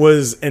Tikkanen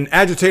was an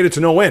agitator to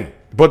no end.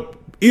 But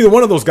either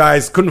one of those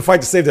guys couldn't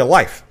fight to save their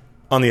life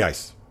on the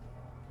ice.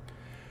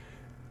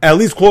 At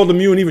least Claude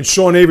Lemieux and even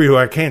Sean Avery, who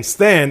I can't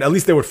stand, at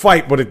least they would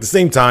fight. But at the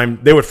same time,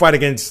 they would fight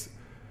against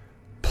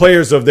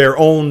players of their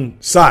own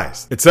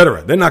size,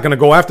 etc. They're not going to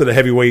go after the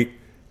heavyweight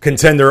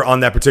contender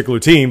on that particular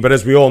team. But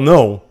as we all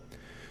know,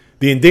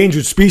 the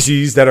endangered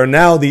species that are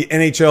now the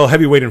NHL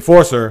heavyweight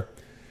enforcer,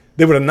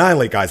 they would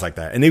annihilate guys like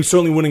that. And they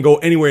certainly wouldn't go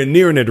anywhere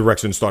near in their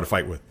direction and start a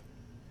fight with.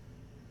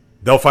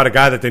 They'll fight a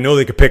guy that they know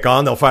they could pick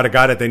on. They'll fight a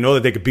guy that they know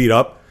that they could beat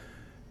up.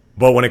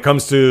 But when it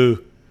comes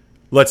to,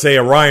 let's say,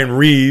 a Ryan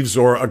Reeves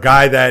or a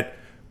guy that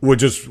would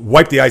just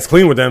wipe the ice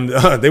clean with them,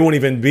 they won't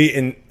even be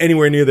in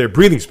anywhere near their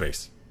breathing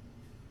space.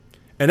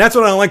 And that's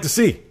what I don't like to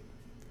see.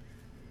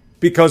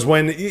 Because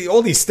when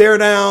all these stare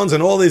downs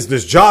and all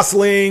this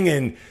jostling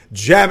and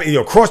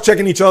jabbing,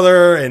 cross-checking each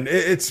other, and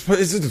it's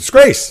a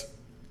disgrace.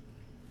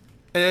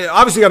 And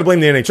obviously, you got to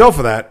blame the NHL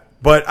for that,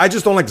 but I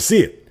just don't like to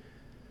see it.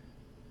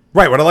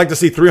 Right, would I like to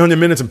see 300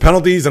 minutes and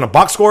penalties and a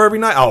box score every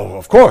night? Oh,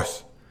 of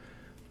course.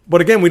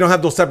 But again, we don't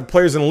have those type of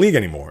players in the league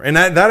anymore. And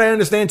that I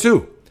understand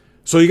too.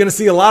 So you're going to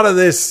see a lot of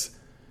this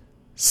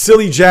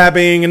silly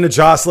jabbing and the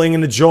jostling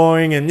and the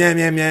jawing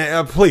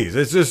and please,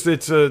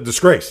 it's a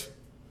disgrace.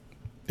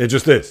 It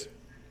just is.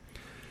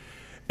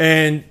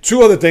 And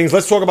two other things.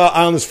 Let's talk about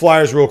Islanders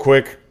Flyers real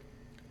quick.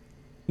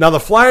 Now, the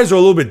Flyers are a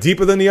little bit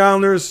deeper than the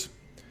Islanders.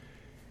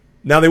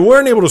 Now, they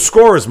weren't able to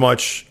score as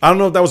much. I don't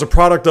know if that was a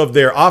product of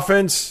their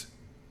offense.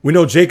 We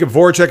know Jacob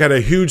Voracek had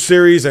a huge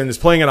series and is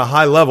playing at a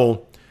high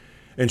level.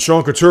 And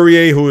Sean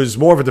Couturier, who is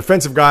more of a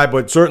defensive guy,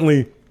 but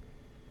certainly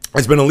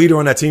has been a leader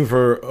on that team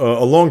for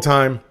a long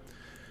time.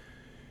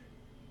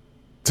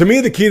 To me,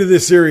 the key to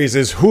this series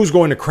is who's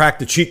going to crack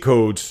the cheat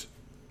codes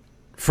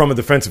from a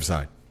defensive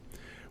side.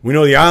 We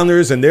know the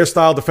Islanders and their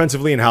style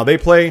defensively and how they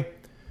play.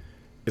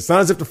 It's not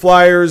as if the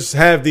Flyers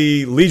have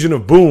the Legion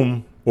of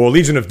Boom or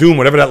Legion of Doom,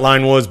 whatever that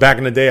line was back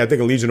in the day. I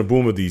think a Legion of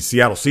Boom of the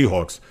Seattle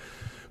Seahawks.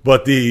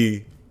 But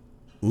the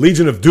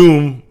Legion of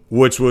Doom,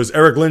 which was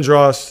Eric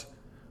Lindros,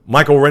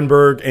 Michael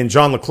Renberg, and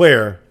John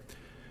LeClair,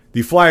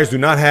 the Flyers do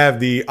not have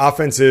the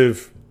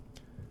offensive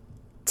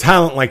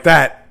talent like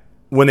that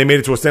when they made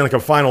it to a Stanley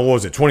Cup final, what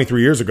was it,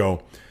 23 years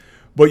ago.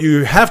 But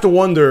you have to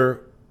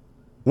wonder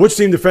which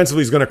team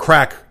defensively is going to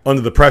crack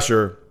under the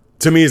pressure.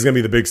 To me, is going to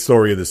be the big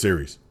story of the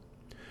series.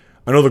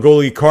 I know the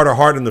goalie Carter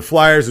Hart and the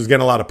Flyers is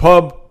getting a lot of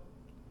pub.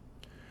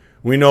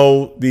 We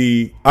know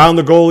the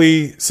Islander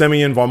goalie,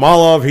 Semyon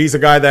Varlamov, he's a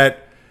guy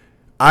that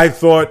I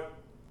thought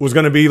was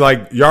going to be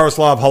like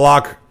Yaroslav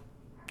Halak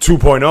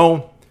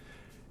 2.0,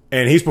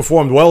 and he's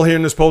performed well here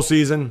in this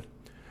postseason.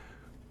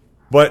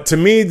 But to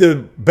me,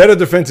 the better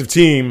defensive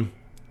team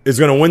is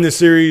going to win this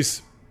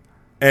series,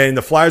 and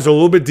the Flyers are a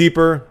little bit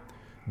deeper.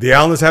 The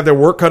Islanders have their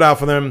work cut out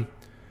for them,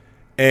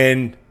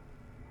 and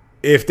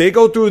if they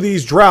go through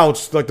these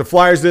droughts like the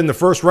Flyers did in the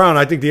first round,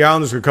 I think the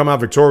Islanders could come out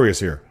victorious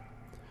here.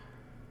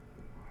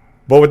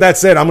 But with that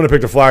said, I'm going to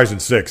pick the Flyers in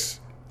 6.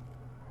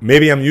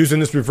 Maybe I'm using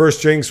this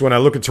reverse jinx when I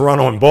look at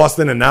Toronto and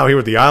Boston and now here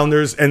with the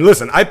Islanders. And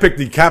listen, I picked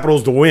the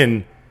Capitals to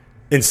win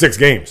in 6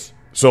 games.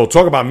 So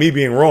talk about me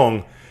being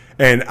wrong.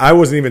 And I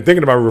wasn't even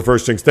thinking about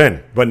reverse jinx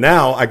then. But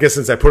now, I guess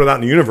since I put it out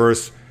in the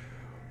universe,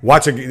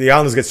 watching the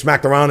Islanders get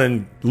smacked around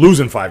and lose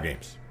in 5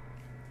 games.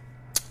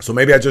 So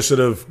maybe I just should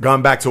have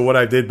gone back to what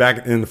I did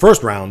back in the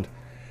first round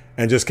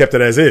and just kept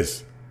it as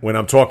is. When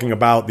I'm talking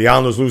about the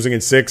Islanders losing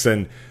in 6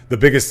 and the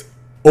biggest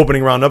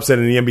opening round upset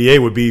in the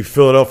NBA would be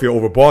Philadelphia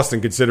over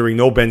Boston, considering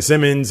no Ben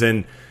Simmons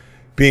and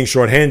being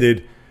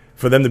shorthanded.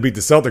 For them to beat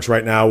the Celtics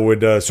right now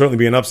would certainly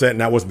be an upset,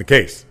 and that wasn't the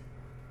case.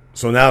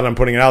 So now that I'm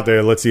putting it out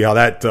there, let's see how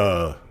that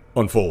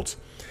unfolds.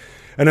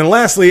 And then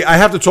lastly, I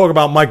have to talk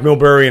about Mike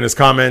Milbury and his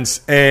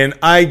comments. And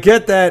I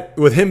get that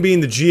with him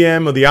being the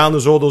GM of the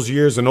Islanders all those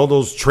years and all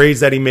those trades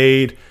that he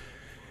made,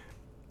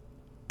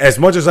 as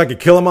much as I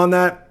could kill him on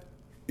that,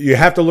 you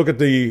have to look at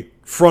the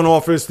front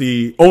office,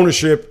 the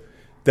ownership,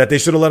 that they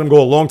should have let him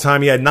go a long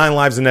time. He had 9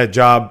 lives in that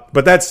job,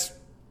 but that's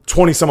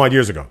 20-some-odd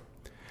years ago.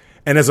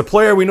 And as a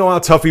player, we know how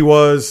tough he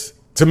was.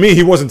 To me,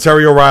 he wasn't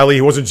Terry O'Reilly.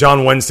 He wasn't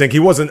John Wenstink. He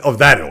wasn't of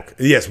that ilk.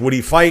 Yes, would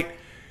he fight?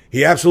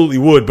 He absolutely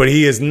would, but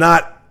he is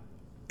not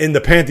in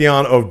the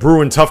pantheon of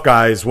Bruin tough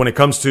guys when it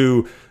comes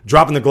to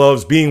dropping the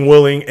gloves, being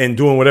willing, and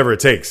doing whatever it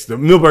takes.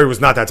 Milbury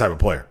was not that type of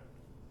player.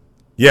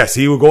 Yes,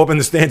 he would go up in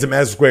the stands at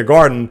Madison Square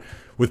Garden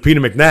with Peter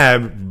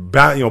McNabb,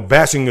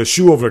 bashing a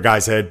shoe over a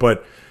guy's head,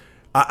 but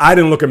I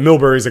didn't look at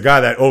Milbury as a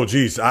guy that, oh,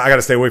 geez, I got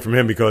to stay away from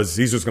him because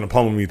he's just going to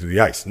pummel me through the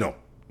ice. No,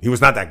 he was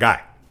not that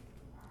guy.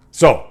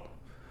 So,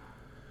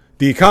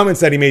 the comments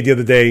that he made the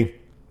other day,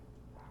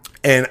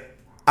 and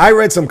I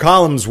read some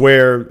columns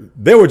where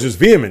they were just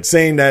vehement,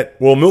 saying that,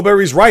 well,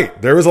 Milbury's right.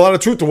 There is a lot of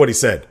truth to what he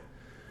said.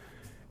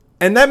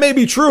 And that may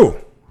be true.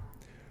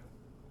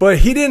 But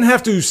he didn't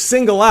have to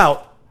single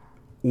out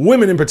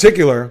women in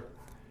particular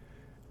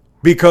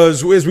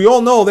because, as we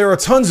all know, there are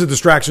tons of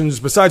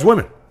distractions besides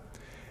women.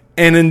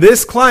 And in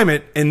this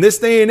climate, in this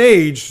day and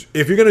age,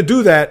 if you're going to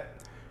do that,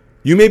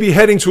 you may be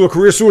heading to a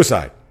career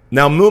suicide.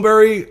 Now,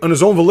 Milbury, on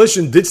his own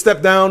volition, did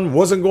step down,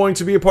 wasn't going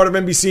to be a part of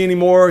NBC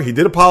anymore. He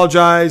did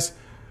apologize,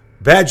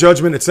 bad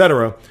judgment,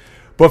 etc.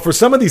 But for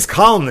some of these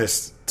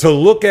columnists to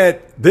look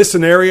at this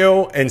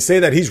scenario and say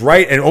that he's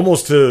right and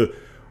almost to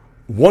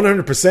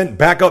 100%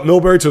 back up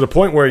Milbury to the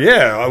point where,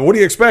 yeah, what do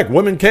you expect?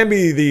 Women can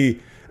be the...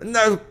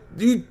 No,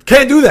 you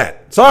can't do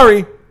that.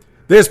 Sorry.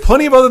 There's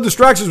plenty of other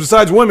distractions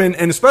besides women,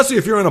 and especially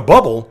if you're in a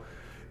bubble,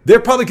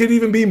 there probably could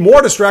even be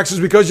more distractions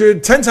because you're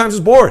 10 times as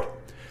bored.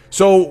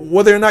 So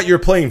whether or not you're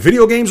playing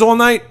video games all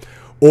night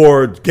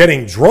or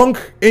getting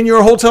drunk in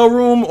your hotel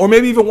room or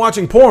maybe even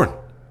watching porn.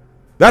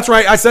 That's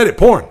right, I said it,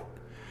 porn.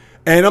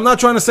 And I'm not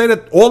trying to say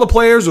that all the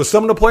players or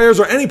some of the players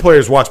or any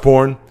players watch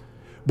porn,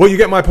 but you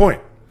get my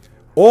point.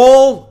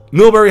 All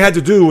Milbury had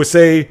to do was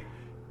say,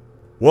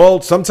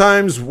 Well,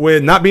 sometimes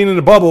with not being in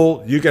the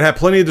bubble, you can have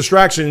plenty of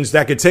distractions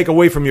that could take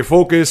away from your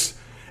focus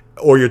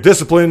or your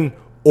discipline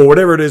or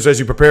whatever it is as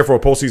you prepare for a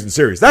postseason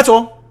series. That's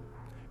all.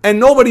 And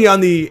nobody on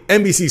the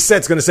NBC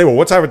set's going to say, well,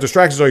 what type of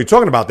distractions are you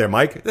talking about there,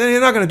 Mike? Then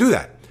you're not going to do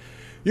that.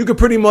 You could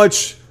pretty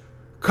much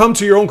come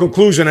to your own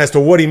conclusion as to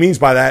what he means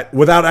by that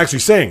without actually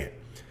saying it.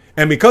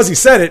 And because he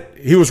said it,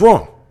 he was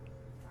wrong.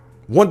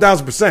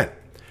 1,000%.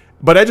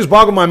 But I just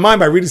boggled my mind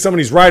by reading some of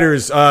these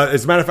writers.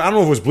 As a matter of fact, I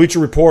don't know if it was Bleacher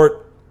Report.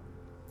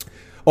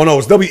 Oh, no, it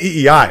was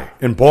WEEI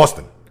in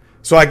Boston.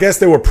 So I guess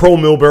they were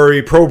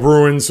pro-Milbury,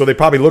 pro-Bruins, so they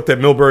probably looked at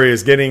Milbury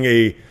as getting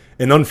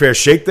an unfair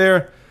shake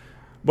there.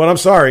 But I'm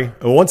sorry.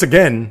 Once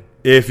again,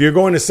 if you're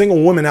going to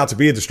single women out to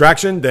be a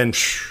distraction, then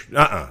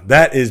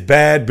that is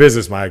bad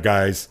business, my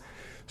guys.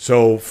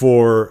 So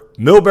for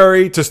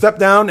Milbury to step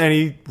down, and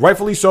he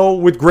rightfully so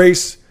with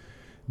grace,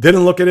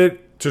 didn't look at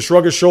it to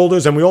shrug his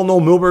shoulders. And we all know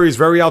Milbury is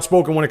very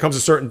outspoken when it comes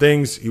to certain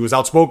things. He was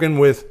outspoken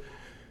with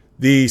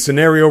the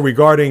scenario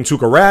regarding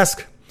Tuukka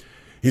Rask.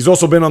 He's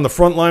also been on the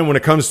front line when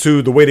it comes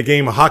to the way the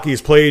game of hockey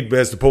is played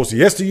as opposed to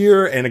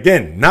yesteryear. And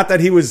again, not that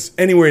he was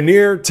anywhere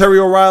near Terry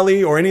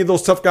O'Reilly or any of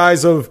those tough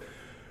guys of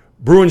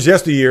Bruins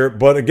yesteryear.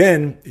 But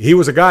again, he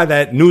was a guy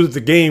that knew that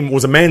the game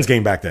was a man's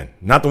game back then,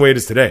 not the way it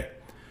is today.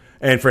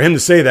 And for him to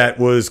say that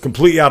was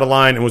completely out of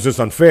line and was just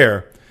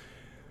unfair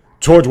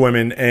towards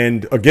women.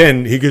 And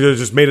again, he could have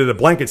just made it a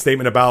blanket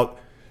statement about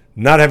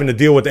not having to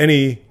deal with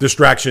any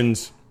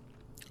distractions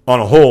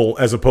on a whole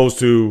as opposed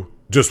to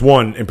just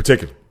one in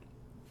particular.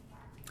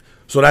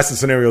 So that's the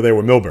scenario there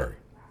with Milbury.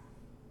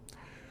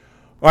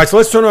 All right, so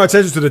let's turn our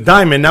attention to the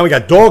diamond. Now we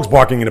got dogs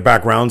barking in the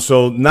background.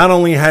 So not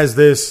only has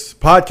this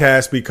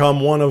podcast become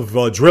one of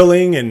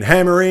drilling and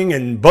hammering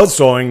and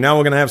buzzsawing, now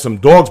we're going to have some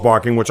dogs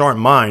barking, which aren't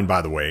mine,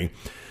 by the way.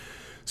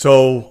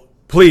 So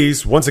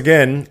please, once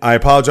again, I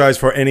apologize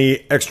for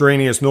any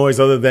extraneous noise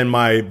other than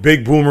my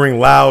big, boomering,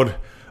 loud,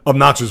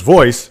 obnoxious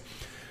voice.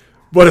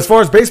 But as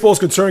far as baseball is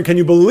concerned, can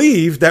you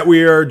believe that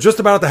we are just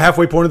about at the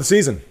halfway point of the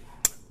season?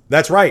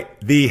 That's right.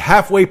 The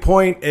halfway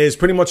point is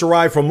pretty much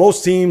arrived for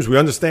most teams. We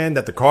understand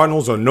that the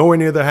Cardinals are nowhere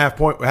near the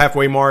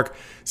halfway mark.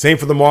 Same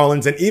for the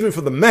Marlins and even for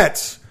the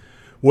Mets,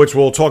 which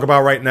we'll talk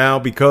about right now,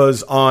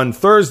 because on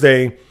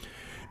Thursday,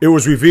 it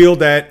was revealed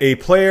that a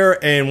player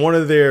and one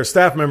of their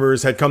staff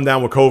members had come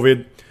down with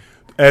COVID,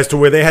 as to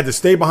where they had to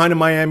stay behind in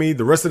Miami.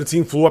 The rest of the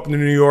team flew up into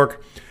New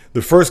York.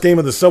 The first game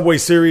of the Subway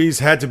Series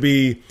had to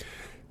be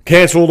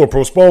canceled or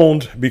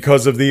postponed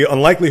because of the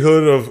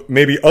unlikelihood of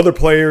maybe other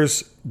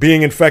players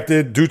being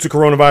infected due to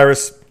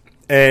coronavirus.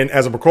 And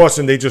as a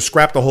precaution, they just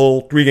scrapped the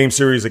whole 3-game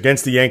series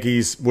against the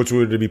Yankees, which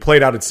would be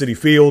played out at Citi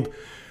Field,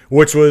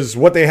 which was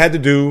what they had to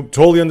do.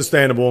 Totally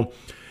understandable.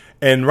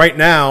 And right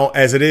now,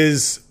 as it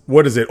is,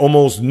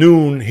 almost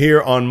noon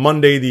here on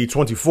Monday, the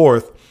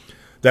 24th,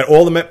 that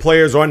all the Met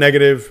players are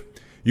negative.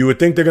 You would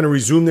think they're going to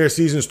resume their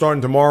season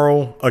starting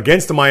tomorrow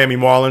against the Miami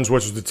Marlins,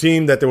 which was the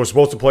team that they were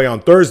supposed to play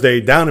on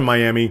Thursday down in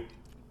Miami.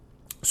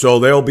 So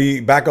they'll be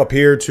back up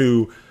here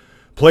to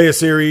play a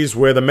series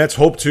where the Mets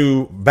hope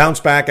to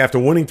bounce back after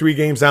winning 3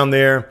 games down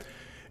there.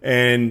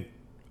 And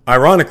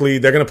ironically,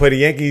 they're going to play the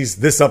Yankees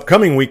this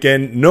upcoming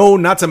weekend. No,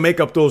 not to make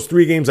up those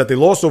 3 games that they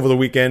lost over the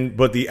weekend,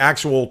 but the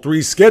actual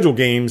 3 scheduled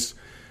games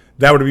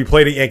that would be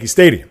played at Yankee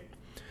Stadium.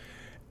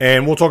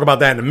 And we'll talk about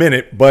that in a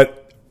minute.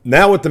 But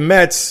now with the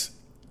Mets,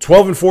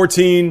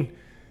 12-14,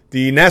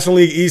 the National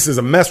League East is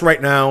a mess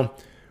right now.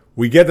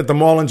 We get that the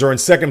Marlins are in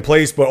second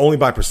place, but only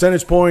by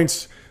percentage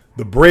points.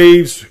 The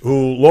Braves,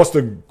 who lost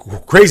a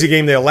crazy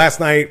game there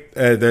last night,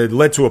 that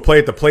led to a play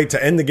at the plate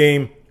to end the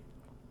game.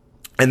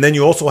 And then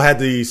you also had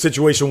the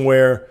situation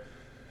where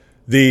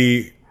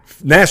the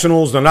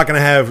Nationals are not going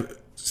to have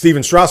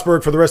Steven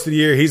Strasburg for the rest of the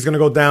year. He's going to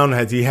go down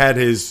as he had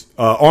his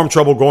arm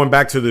trouble going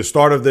back to the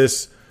start of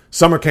this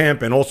summer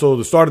camp and also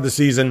the start of the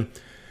season.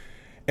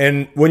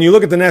 And when you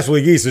look at the National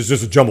League East, it's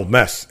just a jumbled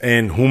mess.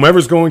 And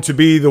whomever's going to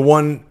be the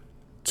one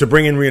to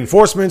bring in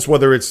reinforcements,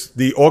 whether it's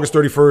the August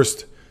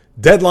 31st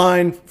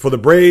deadline for the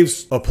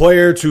Braves, a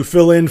player to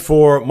fill in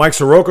for Mike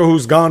Soroka,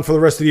 who's gone for the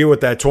rest of the year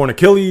with that torn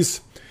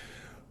Achilles,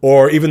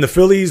 or even the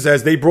Phillies,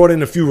 as they brought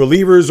in a few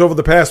relievers over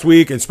the past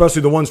week,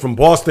 especially the ones from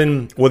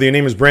Boston, whether your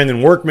name is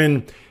Brandon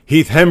Workman,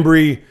 Heath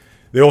Hembry.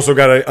 They also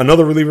got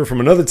another reliever from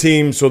another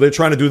team, so they're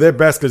trying to do their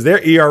best because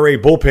their ERA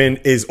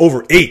bullpen is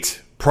over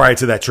 8 prior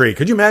to that trade.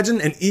 Could you imagine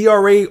an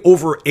ERA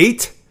over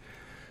 8?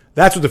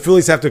 That's what the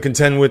Phillies have to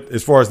contend with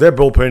as far as their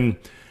bullpen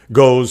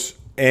goes.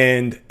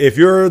 And if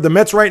you're the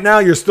Mets right now,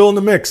 you're still in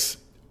the mix.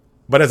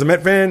 But as a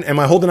Met fan, am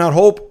I holding out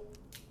hope?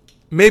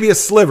 Maybe a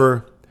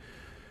sliver.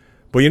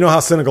 But you know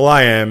how cynical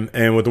I am,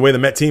 and with the way the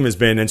Met team has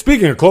been. And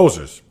speaking of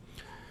closers,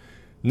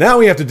 now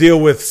we have to deal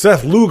with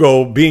Seth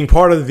Lugo being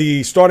part of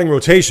the starting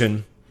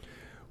rotation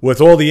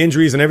with all the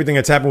injuries and everything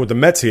that's happened with the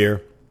Mets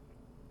here.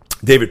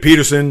 David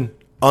Peterson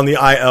on the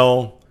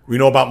IL. We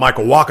know about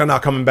Michael Walker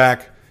not coming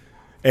back.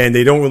 And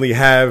they don't really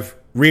have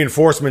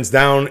reinforcements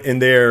down in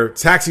their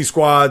taxi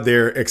squad,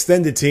 their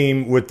extended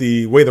team, with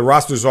the way the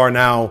rosters are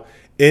now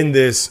in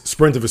this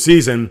sprint of a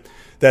season,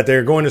 that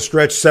they're going to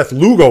stretch Seth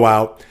Lugo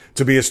out.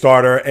 to be a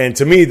starter. And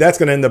to me, that's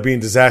going to end up being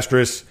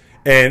disastrous.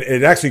 And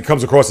it actually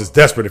comes across as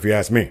desperate, if you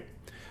ask me.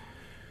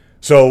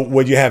 So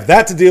when you have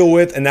that to deal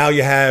with, and now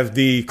you have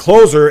the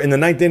closer in the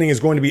ninth inning is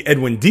going to be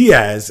Edwin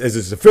Diaz, as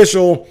it's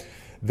official,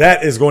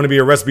 that is going to be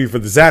a recipe for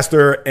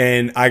disaster.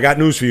 And I got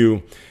news for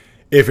you.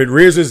 If it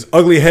rears its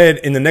ugly head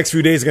in the next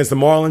few days against the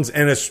Marlins,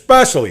 and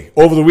especially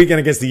over the weekend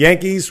against the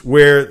Yankees,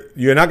 where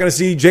you're not going to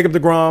see Jacob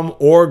deGrom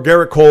or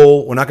Garrett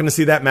Cole, we're not going to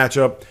see that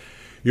matchup.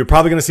 You're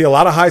probably going to see a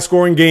lot of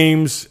high-scoring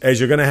games, as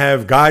you're going to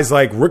have guys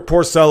like Rick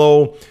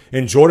Porcello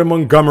and Jordan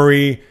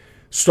Montgomery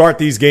start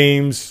these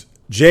games.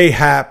 Jay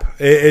Happ.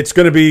 It's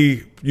going to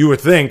be, you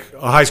would think,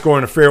 a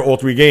high-scoring affair all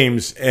three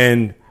games.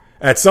 And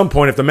at some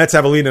point, if the Mets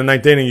have a lead in the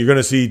ninth inning, you're going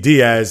to see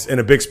Diaz in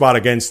a big spot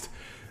against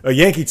a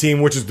Yankee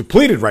team, which is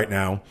depleted right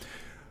now.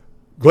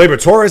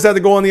 Gleyber Torres had to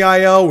go on the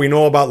IL. We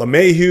know about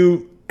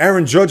LeMahieu.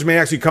 Aaron Judge may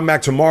actually come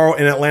back tomorrow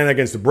in Atlanta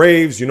against the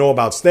Braves. You know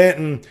about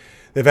Stanton.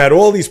 They've had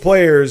all these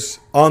players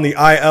on the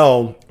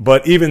IL,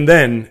 but even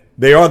then,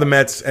 they are the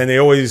Mets, and they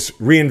always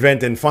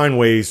reinvent and find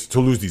ways to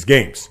lose these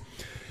games.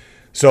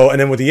 So,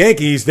 and then with the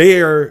Yankees,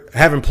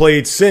 haven't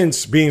played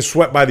since being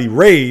swept by the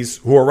Rays,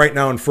 who are right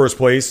now in first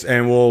place,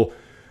 and will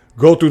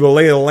go through the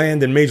lay of the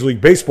land in Major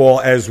League Baseball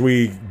as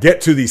we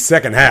get to the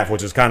second half,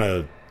 which is kind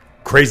of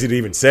crazy to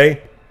even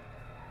say.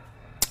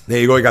 There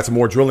you go. You got some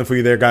more drilling for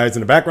you there, guys, in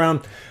the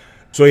background.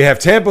 So you have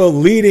Tampa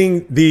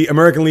leading the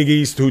American League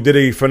East, who did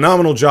a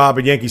phenomenal job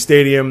at Yankee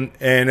Stadium.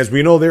 And as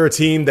we know, they're a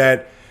team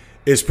that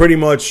is pretty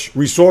much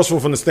resourceful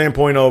from the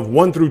standpoint of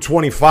 1 through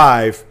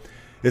 25.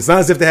 It's not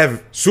as if they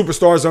have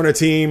superstars on their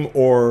team,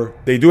 or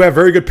they do have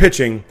very good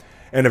pitching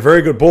and a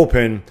very good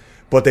bullpen,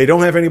 but they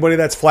don't have anybody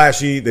that's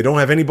flashy. They don't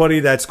have anybody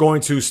that's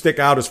going to stick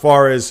out as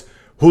far as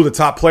who the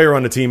top player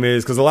on the team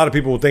is, because a lot of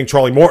people will think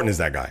Charlie Morton is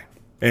that guy.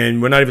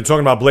 And we're not even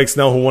talking about Blake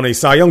Snell, who won a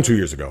Cy Young 2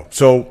 years ago.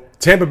 So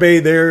Tampa Bay,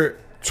 they're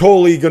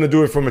totally going to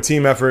do it from a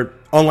team effort,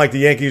 unlike the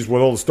Yankees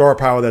with all the star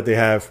power that they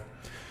have.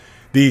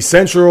 The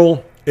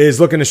Central is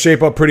looking to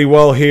shape up pretty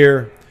well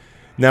here.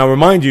 Now,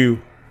 remind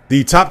you,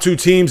 the top two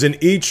teams in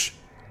each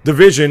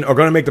division are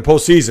going to make the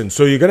postseason.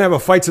 So you're going to have a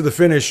fight to the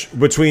finish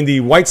between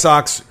the White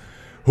Sox,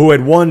 who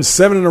had won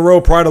 7 in a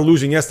row prior to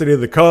losing yesterday to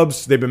the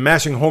Cubs. They've been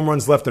mashing home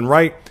runs left and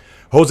right.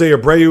 Jose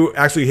Abreu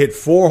actually hit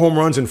 4 home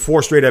runs in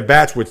 4 straight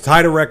at-bats, which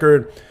tied a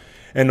record.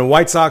 And the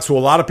White Sox, who a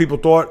lot of people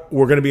thought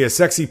were going to be a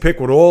sexy pick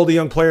with all the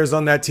young players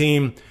on that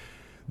team,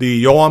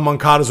 the Yohan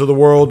Moncadas of the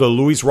world, the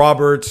Luis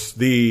Roberts,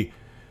 the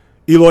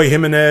Eloy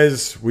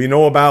Jimenez. We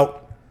know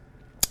about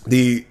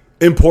the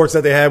imports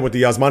that they had with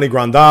the Yasmani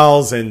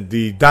Grandals and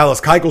the Dallas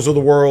Keuchels of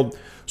the world.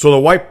 So the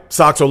White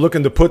Sox are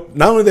looking to put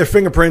not only their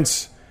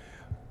fingerprints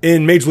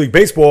in Major League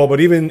Baseball, but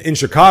even in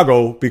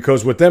Chicago,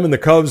 because with them and the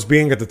Cubs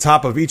being at the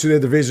top of each of their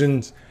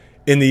divisions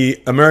in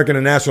the American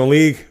and National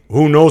League,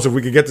 who knows if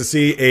we could get to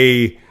see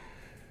a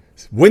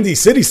Windy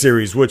City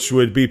series, which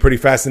would be pretty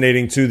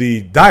fascinating to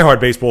the diehard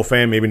baseball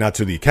fan, maybe not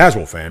to the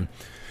casual fan.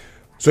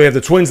 So you have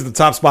the Twins at the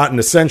top spot in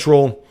the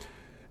Central,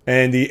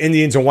 and the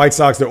Indians and White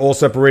Sox, they're all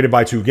separated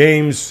by 2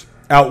 games.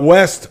 Out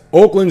west,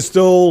 Oakland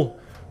still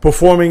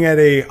performing at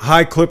a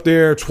high clip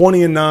there,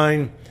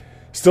 20-9,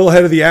 still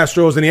ahead of the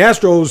Astros. And the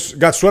Astros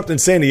got swept in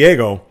San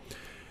Diego.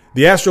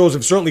 The Astros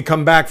have certainly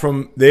come back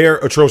from their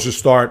atrocious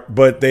start,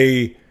 but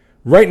they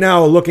right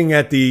now are looking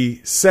at the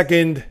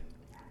second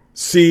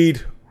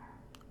seed.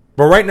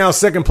 But right now,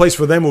 second place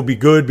for them will be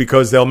good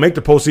because they'll make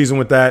the postseason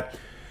with that.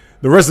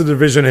 The rest of the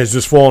division has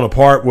just fallen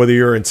apart, whether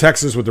you're in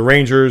Texas with the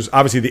Rangers.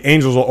 Obviously, the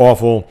Angels are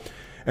awful.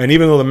 And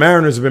even though the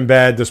Mariners have been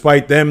bad,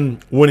 despite them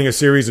winning a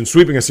series and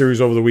sweeping a series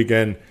over the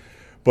weekend,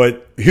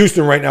 but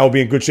Houston right now will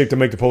be in good shape to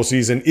make the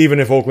postseason, even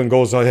if Oakland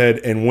goes ahead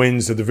and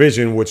wins the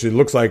division, which it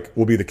looks like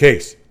will be the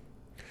case.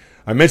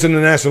 I mentioned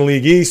the National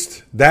League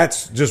East.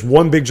 That's just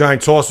one big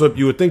giant toss-up.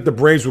 You would think the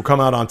Braves would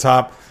come out on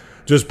top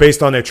just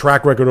based on their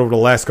track record over the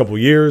last couple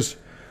of years.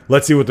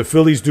 Let's see what the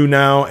Phillies do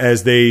now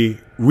as they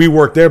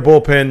rework their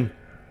bullpen.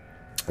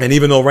 And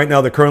even though right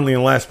now they're currently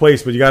in last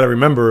place, but you got to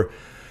remember,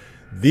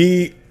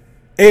 the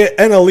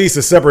NL East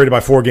is separated by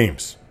 4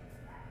 games.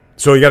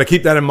 So you got to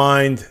keep that in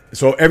mind.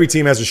 So every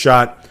team has a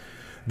shot.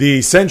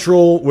 The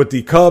Central with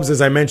the Cubs,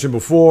 as I mentioned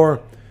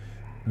before,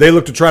 they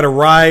look to try to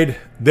ride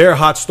their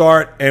hot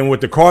start. And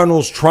with the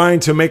Cardinals trying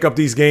to make up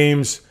these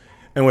games,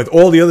 and with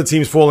all the other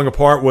teams falling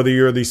apart, whether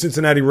you're the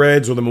Cincinnati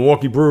Reds or the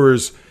Milwaukee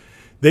Brewers,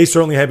 they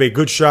certainly have a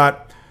good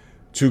shot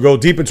to go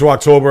deep into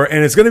October.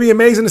 And it's going to be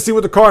amazing to see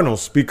with the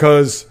Cardinals,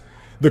 because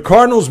the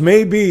Cardinals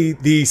may be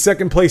the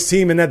second place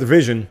team in that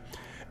division,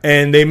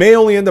 and they may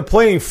only end up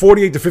playing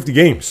 48 to 50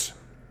 games.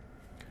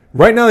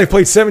 Right now, they've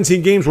played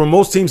 17 games, where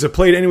most teams have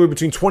played anywhere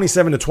between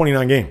 27 to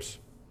 29 games.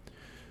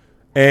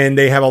 And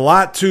they have a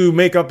lot to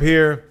make up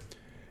here.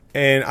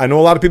 And I know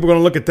a lot of people are going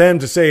to look at them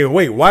to say,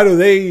 wait, why do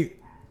they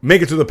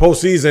make it to the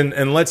postseason?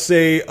 And let's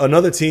say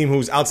another team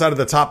who's outside of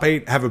the top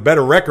 8 have a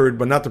better record,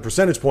 but not the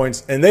percentage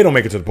points, and they don't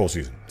make it to the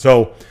postseason.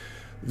 So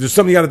there's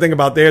something you got to think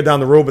about there down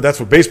the road, but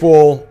that's what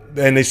baseball,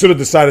 and they should have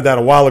decided that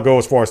a while ago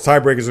as far as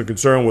tiebreakers are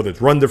concerned, whether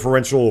it's run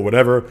differential or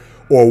whatever,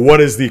 or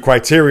what is the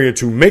criteria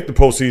to make the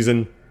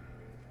postseason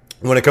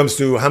when it comes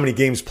to how many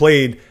games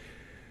played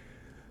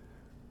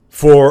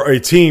for a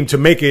team to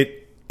make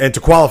it and to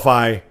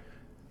qualify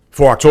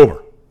for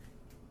October.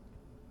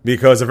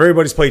 Because if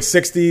everybody's played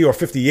 60 or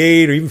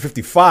 58 or even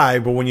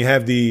 55, but when you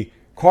have the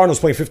Cardinals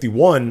playing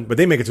 51, but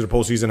they make it to the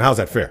postseason, how's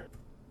that fair?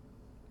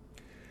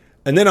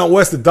 And then out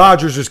west, the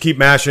Dodgers just keep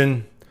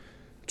mashing.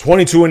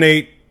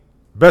 22-8,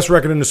 best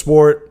record in the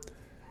sport.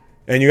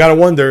 And you got to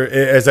wonder,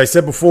 as I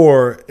said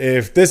before,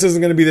 if this isn't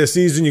going to be their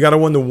season, you got to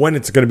wonder when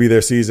it's going to be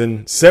their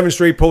season. 7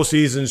 straight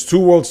postseasons, 2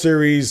 World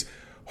Series,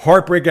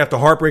 heartbreak after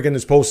heartbreak in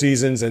this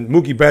postseasons. And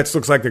Mookie Betts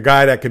looks like the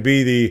guy that could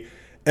be the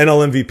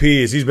NL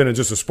MVP, as he's been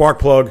just a spark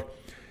plug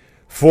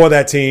for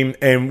that team.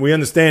 And we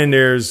understand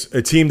there's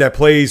a team that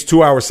plays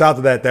 2 hours south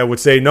of that would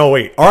say, no,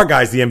 wait, our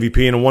guy's the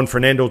MVP, and one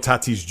Fernando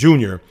Tatis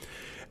Jr.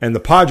 And the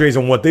Padres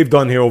and what they've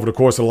done here over the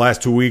course of the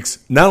last 2 weeks,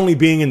 not only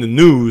being in the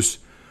news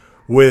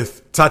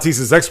with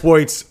Tatis'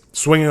 exploits,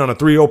 swinging on a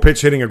 3-0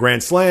 pitch, hitting a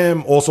grand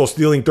slam, also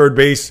stealing third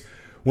base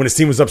when his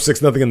team was up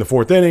 6-0 in the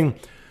 4th inning.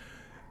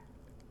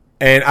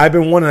 And I've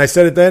been one, and I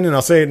said it then, and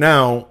I'll say it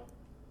now,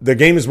 the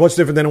game is much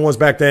different than it was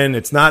back then.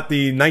 It's not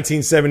the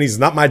 1970s. It's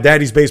not my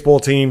daddy's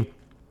baseball team,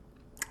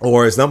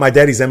 or it's not my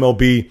daddy's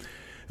MLB.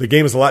 The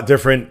game is a lot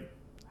different.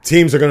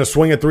 Teams are going to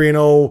swing at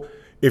 3-0.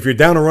 If you're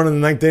down a run in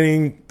the 9th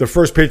inning, the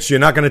first pitch you're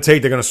not going to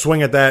take, they're going to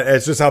swing at that.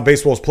 It's just how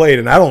baseball's played,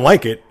 and I don't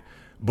like it,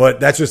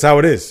 but that's just how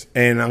it is.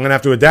 And I'm going to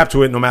have to adapt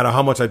to it no matter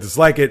how much I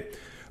dislike it.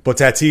 But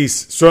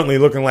Tatis certainly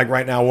looking like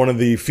right now one of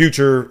the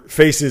future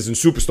faces and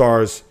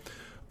superstars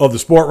of the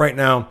sport right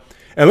now.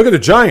 And look at the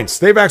Giants.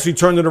 They've actually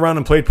turned it around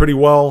and played pretty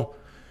well.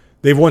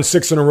 They've won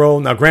 6 in a row.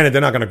 Now, granted,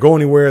 they're not going to go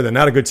anywhere. They're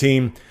not a good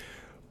team.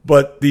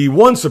 But the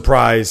one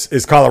surprise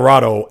is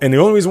Colorado. And the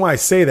only reason why I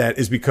say that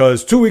is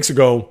because 2 weeks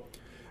ago,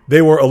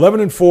 they were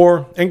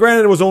 11-4, and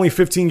granted, it was only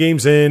 15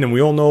 games in, and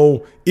we all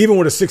know, even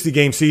with a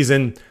 60-game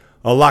season,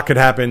 a lot could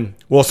happen.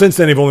 Well, since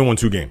then, they've only won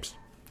 2 games.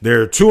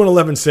 They're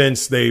 2-11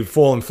 since. They've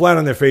fallen flat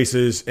on their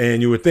faces,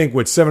 and you would think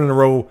with 7 in a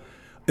row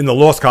in the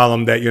loss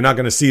column that you're not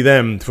going to see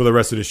them for the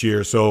rest of this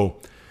year. So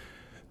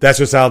that's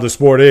just how the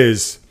sport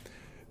is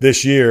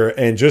this year,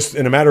 and just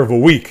in a matter of a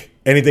week,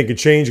 anything could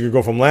change. You could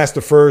go from last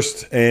to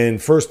first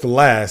and first to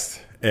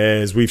last,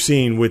 as we've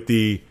seen with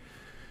the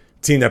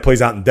team that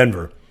plays out in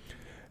Denver.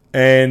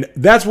 And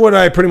that's what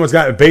I pretty much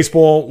got at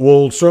baseball.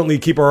 We'll certainly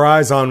keep our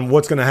eyes on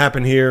what's going to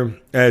happen here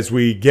as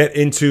we get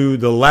into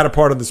the latter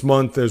part of this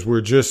month, as we're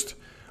just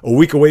a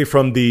week away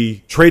from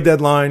the trade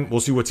deadline.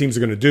 We'll see what teams are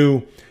going to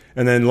do.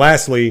 And then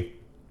lastly,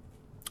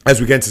 as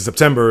we get into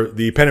September,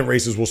 the pennant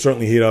races will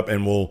certainly heat up,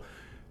 and we'll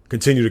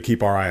continue to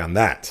keep our eye on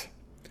that.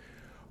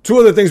 2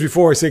 other things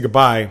before I say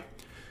goodbye.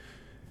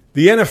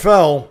 The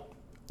NFL,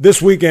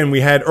 this weekend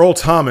we had Earl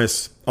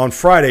Thomas on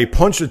Friday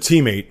punch a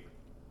teammate.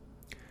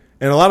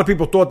 And a lot of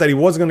people thought that he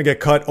wasn't going to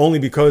get cut only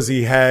because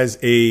he has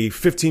a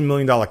 $15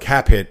 million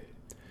cap hit.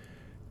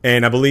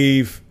 And I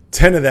believe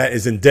 10 of that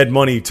is in dead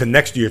money to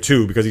next year,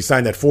 too, because he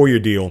signed that 4-year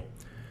deal.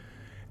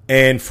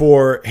 And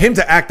for him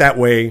to act that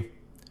way,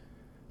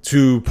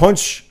 to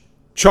punch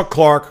Chuck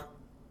Clark,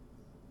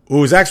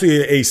 who is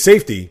actually a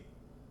safety,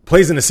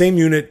 plays in the same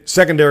unit,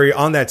 secondary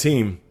on that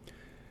team,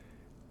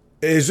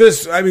 is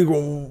just, I mean,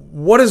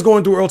 what is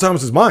going through Earl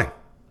Thomas's mind?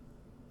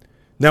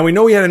 Now, we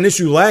know he had an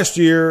issue last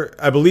year,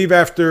 I believe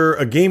after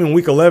a game in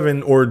Week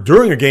 11, or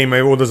during a game,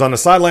 whether it was on the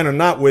sideline or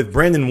not, with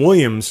Brandon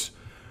Williams,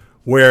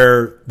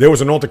 where there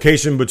was an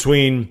altercation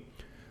between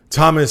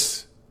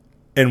Thomas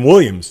and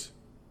Williams.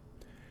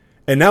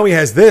 And now he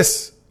has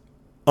this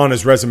on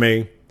his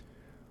resume,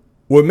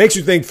 what makes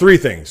you think 3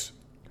 things.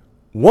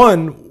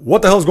 1,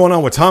 what the hell is going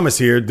on with Thomas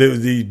here?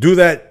 Did he do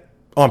that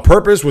on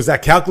purpose? Was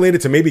that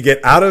calculated to maybe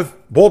get out of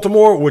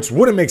Baltimore? Which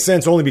wouldn't make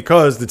sense, only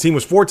because the team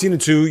was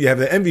 14-2. You have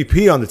the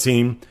MVP on the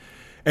team,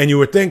 and you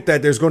would think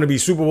that there's going to be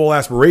Super Bowl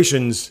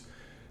aspirations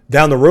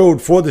down the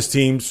road for this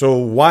team. So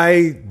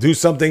why do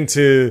something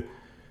to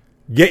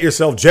get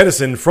yourself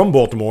jettisoned from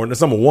Baltimore?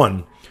 That's number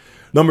 1.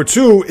 Number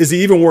 2, is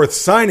he even worth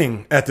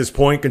signing at this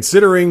point,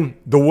 considering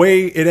the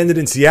way it ended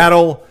in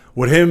Seattle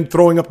with him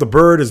throwing up the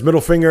bird, his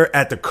middle finger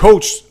at the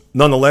coach,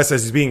 nonetheless,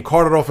 as he's being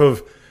carted off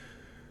of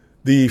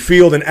the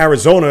field in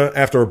Arizona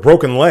after a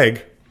broken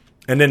leg.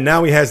 And then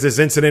now he has this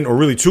incident, or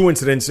really 2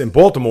 incidents in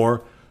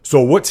Baltimore. So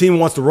what team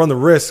wants to run the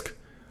risk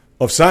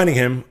of signing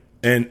him?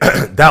 And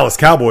Dallas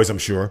Cowboys, I'm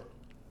sure.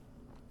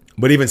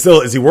 But even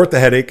still, is he worth the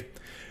headache?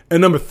 And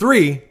number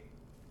 3,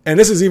 and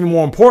this is even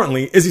more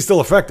importantly, is he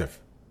still effective?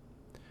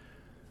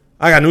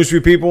 I got news for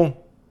you people.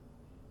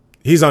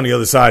 He's on the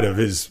other side of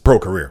his pro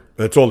career.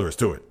 That's all there is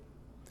to it.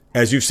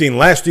 As you've seen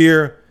last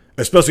year,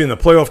 especially in the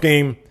playoff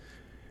game,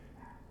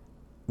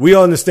 we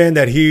all understand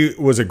that he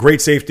was a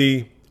great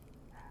safety.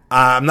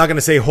 I'm not going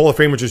to say Hall of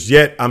Famer just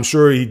yet. I'm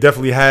sure he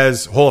definitely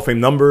has Hall of Fame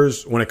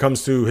numbers when it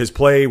comes to his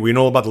play. We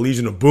know about the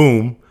Legion of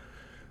Boom,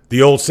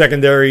 the old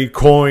secondary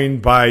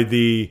coined by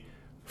the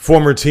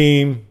former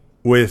team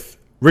with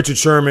Richard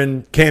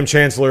Sherman, Cam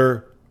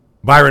Chancellor,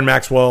 Byron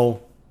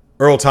Maxwell,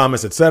 Earl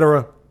Thomas,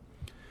 etc.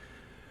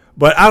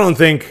 But I don't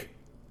think,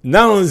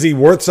 not only is he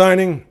worth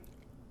signing,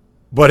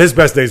 but his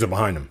best days are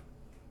behind him.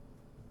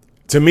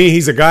 To me,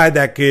 he's a guy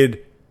that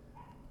could,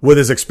 with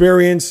his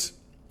experience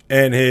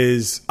and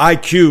his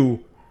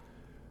IQ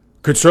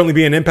could certainly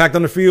be an impact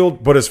on the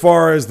field. But as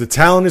far as the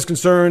talent is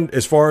concerned,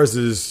 as far as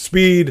his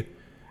speed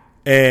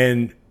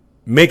and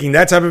making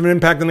that type of an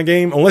impact on the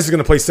game, unless he's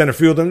going to play center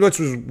field, and which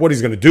is what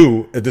he's going to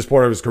do at this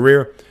part of his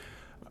career,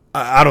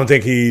 I don't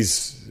think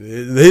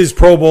his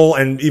Pro Bowl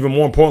and even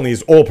more importantly,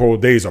 his All-Pro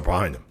days are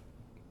behind him.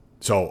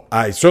 So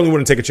I certainly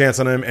wouldn't take a chance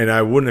on him, and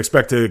I wouldn't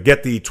expect to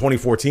get the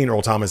 2014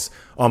 Earl Thomas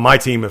on my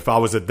team if I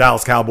was a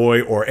Dallas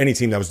Cowboy or any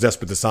team that was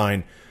desperate to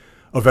sign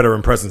a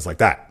veteran presence like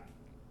that.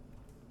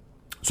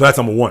 So that's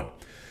number one.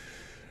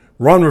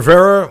 Ron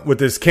Rivera with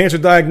this cancer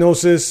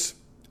diagnosis,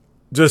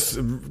 just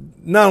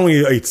not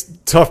only a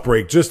tough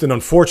break, just an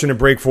unfortunate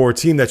break for a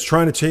team that's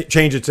trying to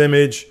change its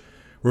image.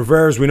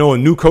 Rivera's, we know, a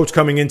new coach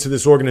coming into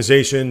this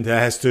organization that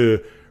has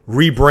to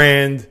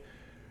rebrand.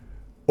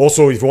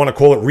 Also, if you want to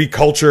call it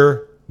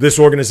reculture this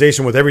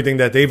organization with everything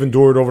that they've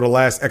endured over the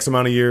last X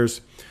amount of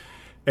years.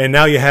 And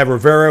now you have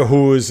Rivera,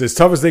 who is as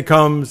tough as they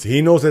come.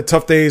 He knows that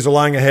tough days are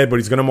lying ahead, but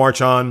he's going to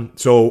march on.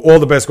 So all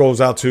the best goes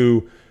out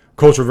to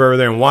Coach Rivera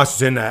there in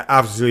Washington.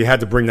 Obviously had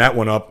to bring that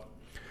one up.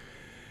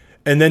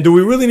 And then do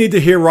we really need to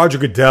hear Roger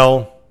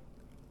Goodell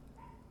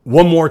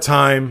one more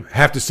time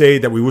have to say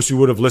that we wish we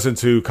would have listened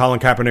to Colin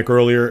Kaepernick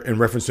earlier in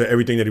reference to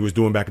everything that he was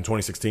doing back in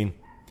 2016?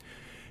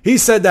 He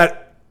said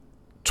that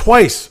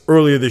twice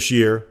earlier this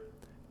year.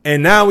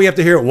 And now we have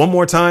to hear it one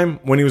more time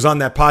when he was on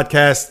that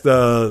podcast,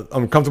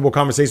 Uncomfortable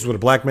Conversations with a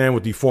Black Man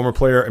with the former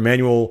player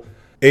Emmanuel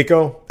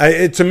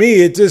Aiko. To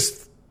me, it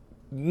just,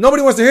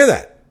 nobody wants to hear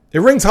that. It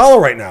rings hollow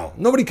right now.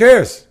 Nobody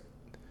cares.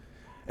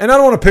 And I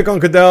don't want to pick on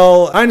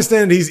Goodell. I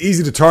understand he's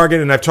easy to target,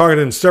 and I've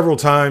targeted him several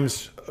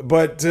times.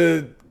 But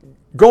to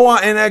go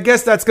on, and I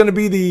guess that's going to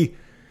be the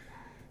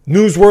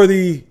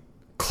newsworthy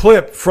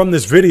clip from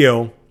this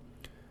video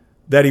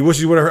that he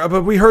wishes he would have heard.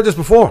 But we heard this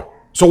before.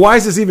 So why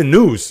is this even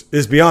news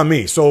is beyond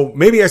me. So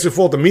maybe I should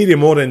fault the media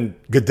more than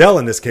Goodell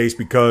in this case,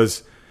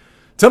 because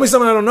tell me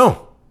something I don't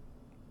know.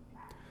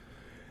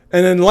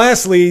 And then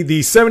lastly,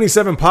 the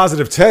 77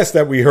 positive test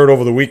that we heard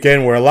over the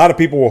weekend, where a lot of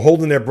people were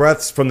holding their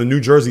breaths from the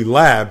New Jersey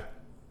lab.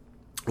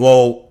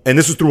 Well, and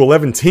this was through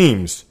 11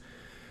 teams.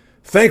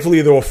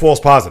 Thankfully, there were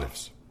false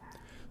positives.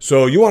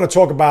 So you want to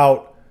talk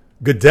about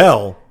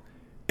Goodell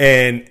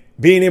and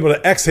being able to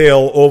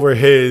exhale over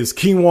his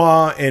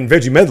quinoa and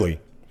veggie medley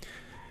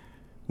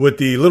with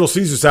the Little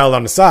Caesar salad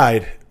on the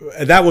side.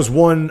 That was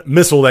one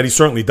missile that he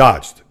certainly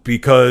dodged,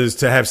 because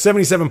to have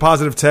 77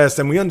 positive tests,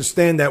 and we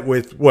understand that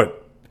with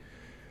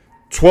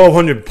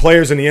 1,200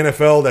 players in the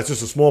NFL, that's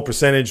just a small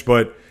percentage,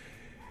 but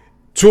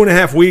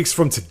 2.5 weeks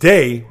from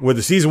today, where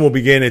the season will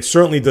begin, it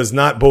certainly does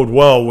not bode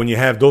well when you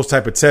have those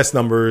type of test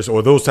numbers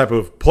or those type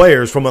of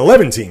players from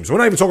 11 teams. We're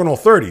not even talking all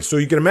 30. So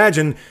you can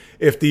imagine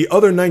if the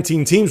other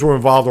 19 teams were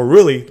involved, or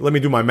really, let me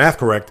do my math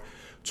correct,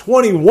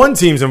 21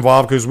 teams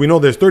involved, because we know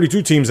there's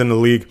 32 teams in the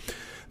league,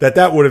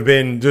 that would have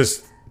been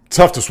just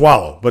tough to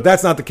swallow. But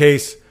that's not the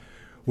case.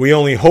 We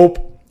only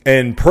hope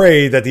and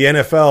pray that the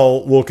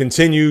NFL will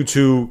continue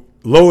to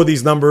lower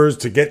these numbers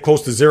to get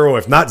close to zero,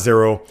 if not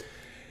zero,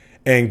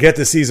 and get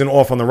the season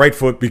off on the right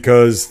foot,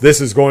 because this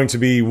is going to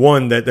be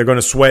one that they're going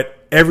to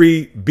sweat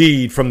every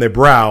bead from their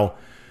brow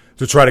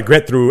to try to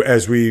get through,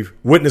 as we've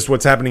witnessed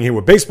what's happening here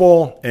with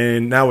baseball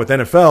and now with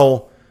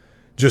NFL.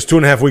 Just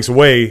 2.5 weeks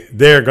away,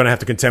 they're going to have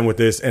to contend with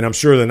this, and I'm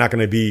sure they're not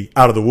going to be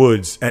out of the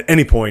woods at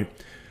any point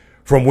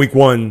from week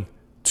 1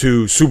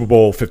 to Super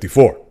Bowl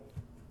 54.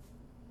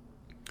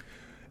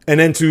 And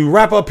then to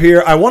wrap up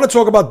here, I want to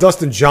talk about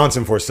Dustin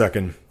Johnson for a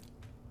second.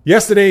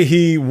 Yesterday,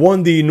 he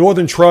won the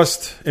Northern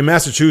Trust in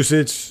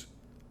Massachusetts,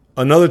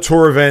 another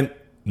tour event,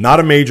 not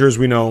a major as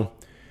we know.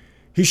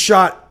 He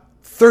shot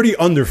 30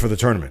 under for the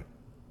tournament.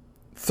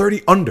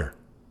 30 under.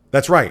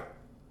 That's right.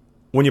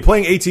 When you're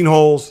playing 18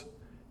 holes,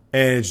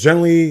 and it's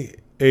generally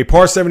a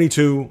par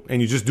 72,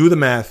 and you just do the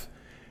math,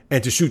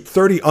 and to shoot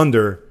 30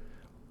 under,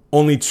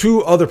 only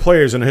 2 other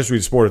players in the history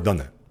of the sport have done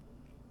that.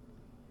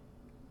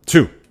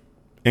 2.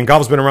 And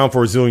golf's been around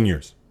for a zillion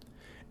years.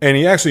 And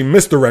he actually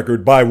missed the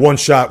record by 1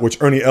 shot,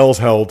 which Ernie Els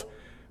held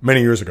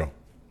many years ago.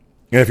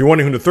 And if you're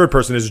wondering who the third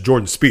person is,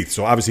 Jordan Spieth.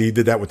 So obviously he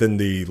did that within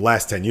the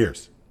last 10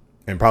 years,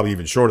 and probably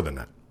even shorter than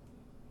that.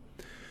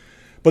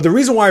 But the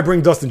reason why I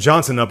bring Dustin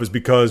Johnson up is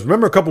because,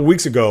 remember a couple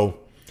weeks ago,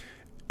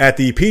 at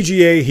the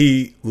PGA,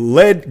 he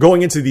led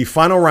going into the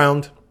final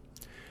round,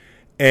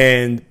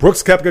 and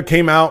Brooks Koepka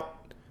came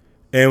out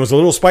and was a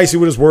little spicy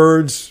with his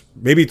words,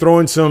 maybe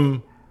throwing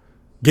some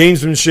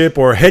gamesmanship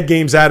or head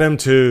games at him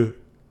to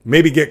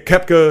maybe get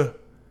Koepka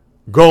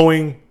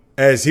going,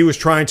 as he was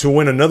trying to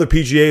win another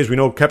PGA. As we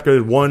know, Koepka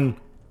had won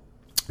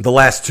the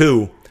last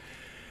 2.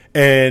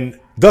 And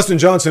Dustin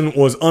Johnson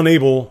was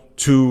unable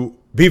to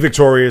be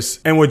victorious.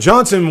 And with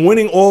Johnson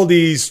winning all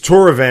these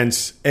tour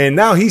events, and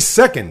now he's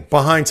second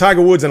behind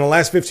Tiger Woods in the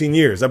last 15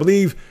 years. I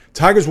believe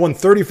Tiger's won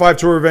 35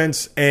 tour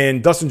events,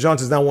 and Dustin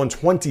Johnson's now won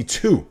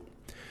 22.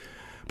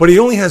 But he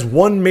only has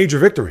 1 major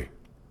victory.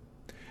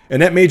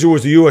 And that major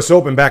was the U.S.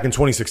 Open back in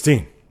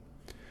 2016.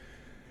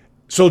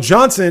 So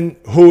Johnson,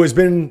 who has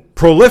been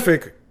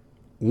prolific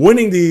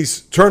winning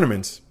these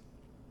tournaments,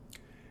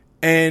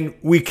 and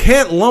we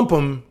can't lump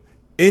him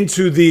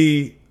into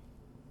the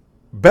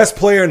best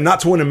player not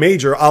to win a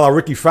major, a la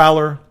Ricky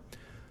Fowler,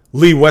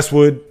 Lee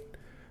Westwood,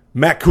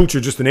 Matt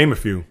Kuchar, just to name a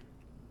few.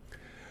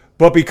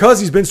 But because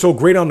he's been so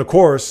great on the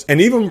course, and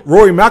even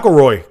Rory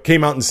McIlroy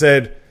came out and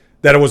said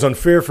that it was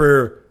unfair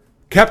for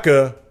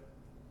Koepka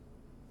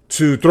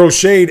to throw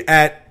shade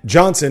at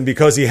Johnson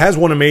because he has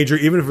won a major,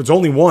 even if it's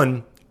only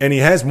one, and he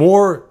has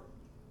more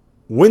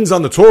wins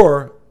on the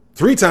tour,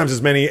 3 times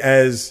as many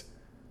as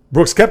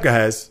Brooks Koepka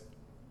has,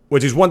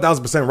 which he's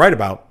 1,000% right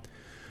about.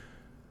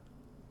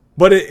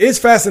 But it is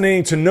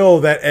fascinating to know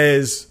that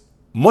as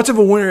much of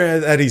a winner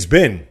that he's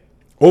been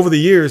over the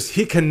years,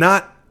 he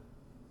cannot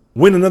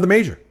win another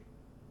major.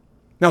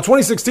 Now,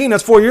 2016,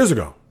 that's 4 years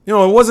ago. You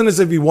know, it wasn't as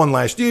if he won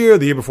last year,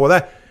 the year before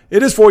that.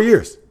 It is 4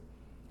 years.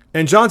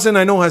 And Johnson,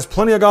 I know, has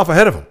plenty of golf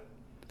ahead of him.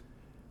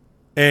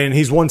 And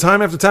he's won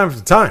time after time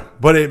after time.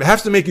 But it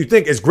has to make you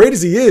think, as great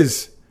as he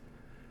is,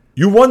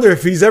 you wonder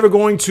if he's ever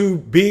going to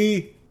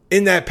be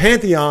in that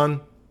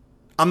pantheon.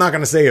 I'm not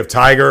going to say of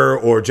Tiger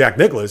or Jack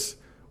Nicklaus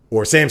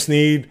or Sam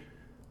Snead,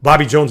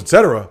 Bobby Jones,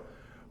 etc.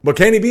 But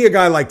can he be a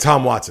guy like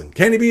Tom Watson?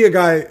 Can he be a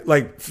guy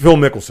like Phil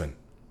Mickelson?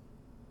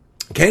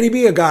 Can he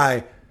be a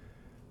guy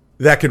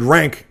that could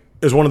rank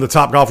as one of the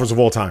top golfers of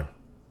all time?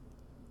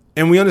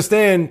 And we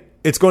understand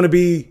it's going to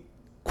be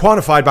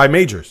quantified by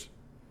majors.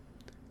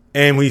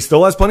 And he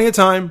still has plenty of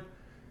time.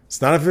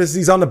 It's not as if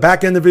he's on the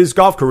back end of his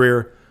golf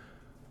career.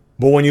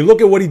 But when you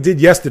look at what he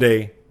did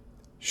yesterday,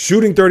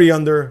 shooting 30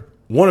 under,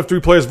 one of 3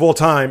 players of all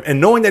time,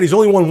 and knowing that he's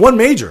only won one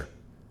major,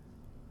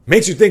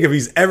 makes you think if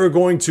he's ever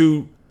going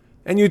to,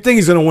 and you think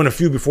he's going to win a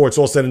few before it's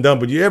all said and done,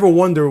 but you ever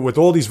wonder with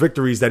all these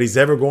victories that he's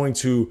ever going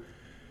to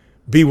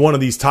be one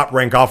of these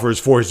top-ranked golfers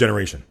for his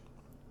generation.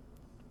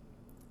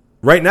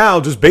 Right now,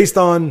 just based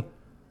on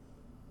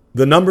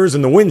the numbers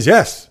and the wins,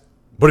 yes.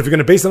 But if you're going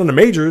to base it on the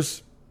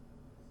majors,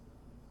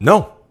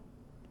 no.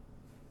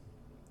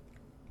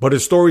 But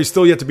his story is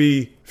still yet to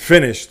be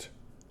finished.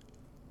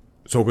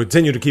 So we'll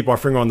continue to keep our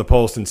finger on the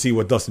pulse and see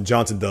what Dustin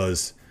Johnson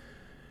does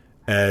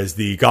as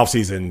the golf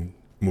season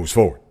moves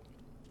forward.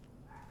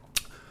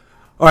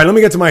 All right, let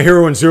me get to my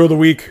hero and zero of the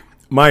week.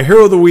 My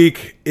hero of the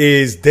week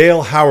is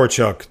Dale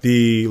Hawerchuk,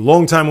 the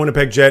longtime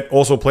Winnipeg Jet,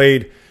 also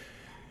played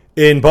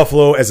in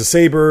Buffalo as a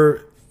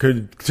Sabre,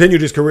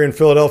 continued his career in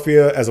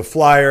Philadelphia as a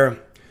Flyer.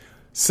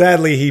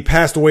 Sadly, he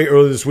passed away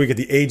earlier this week at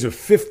the age of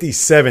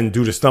 57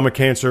 due to stomach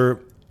cancer.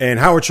 And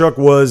Hawerchuk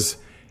was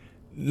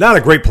not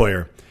a great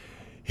player.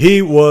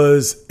 He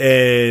was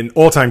an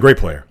all-time great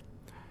player.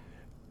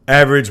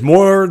 Averaged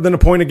more than a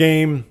point a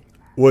game,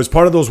 was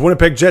part of those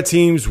Winnipeg Jet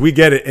teams. We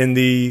get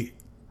it.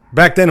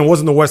 Back then, it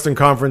wasn't the Western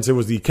Conference. It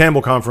was the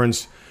Campbell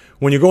Conference.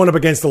 When you're going up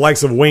against the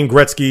likes of Wayne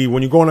Gretzky,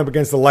 when you're going up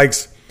against the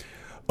likes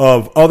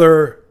of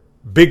other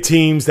big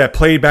teams that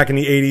played back in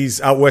the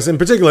 80s out west, in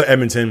particular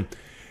Edmonton,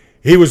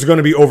 he was going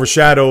to be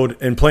overshadowed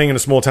and playing in a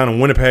small town in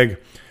Winnipeg.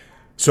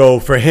 So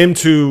for him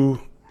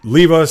to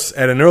leave us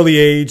at an early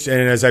age,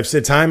 and as I've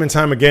said time and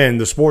time again,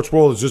 the sports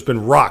world has just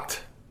been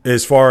rocked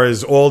as far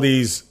as all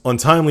these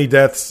untimely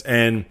deaths,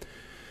 and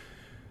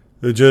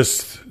they're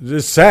just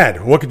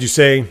sad. What could you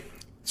say?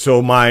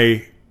 So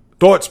my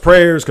thoughts,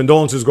 prayers,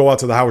 condolences go out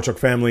to the Hawerchuk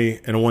family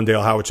and one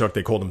Dale Hawerchuk.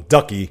 They called him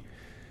Ducky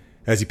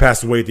as he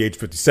passed away at the age of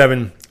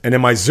 57. And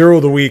then my zero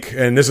of the week,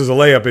 and this is a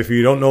layup. If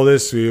you don't know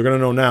this, you're going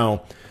to know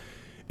now,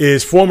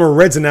 is former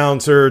Reds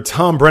announcer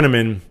Tom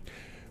Brenneman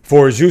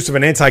for his use of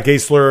an anti-gay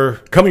slur,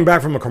 coming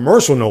back from a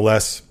commercial, no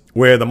less,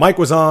 where the mic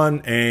was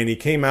on and he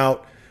came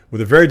out with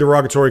a very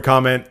derogatory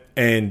comment.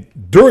 And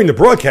during the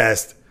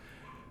broadcast,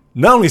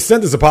 not only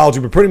sent his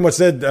apology, but pretty much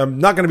said, I'm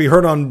not going to be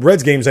heard on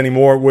Reds games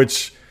anymore,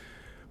 which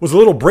was a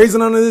little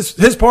brazen on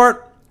his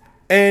part.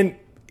 And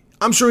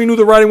I'm sure he knew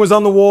the writing was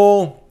on the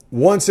wall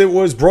once it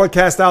was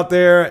broadcast out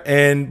there.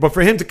 But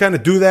for him to kind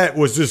of do that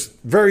was just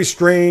very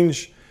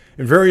strange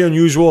and very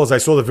unusual as I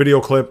saw the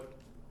video clip.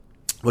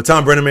 With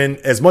Tom Brenneman,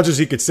 as much as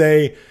he could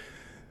say,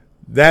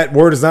 that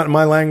word is not in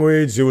my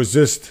language. It was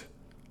just,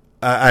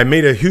 I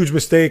made a huge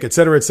mistake, et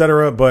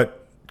cetera,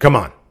 but come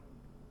on,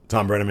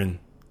 Tom Brenneman.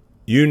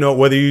 You know,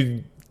 whether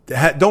you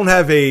don't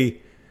have a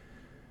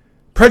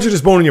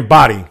prejudice bone in your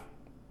body,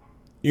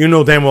 you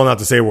know damn well not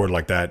to say a word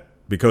like that.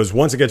 Because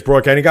once it gets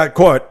broadcast, he got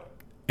caught.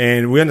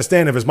 And we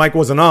understand if his mic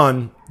wasn't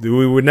on,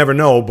 we would never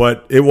know.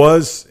 But it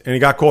was, and he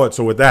got caught.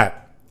 So with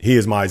that, he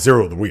is my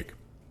zero of the week.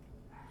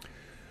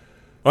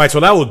 All right,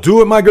 so that will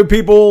do it, my good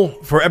people,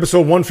 for episode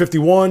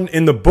 151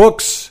 in the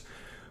books.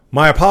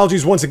 My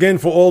apologies once again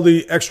for all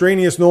the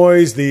extraneous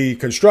noise, the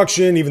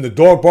construction, even the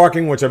dog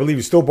barking, which I believe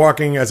is still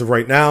barking as of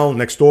right now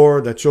next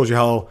door. That shows you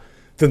how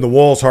thin the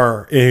walls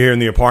are here in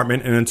the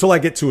apartment. And until I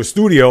get to a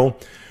studio,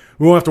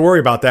 we won't have to worry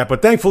about that.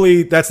 But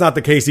thankfully, that's not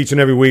the case each and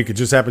every week. It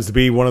just happens to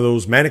be one of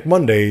those manic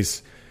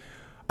Mondays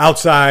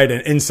outside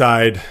and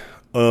inside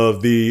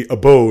of the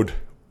abode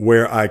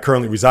where I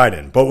currently reside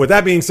in. But with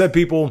that being said,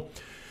 people,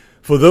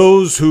 for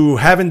those who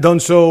haven't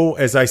done so,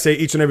 as I say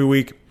each and every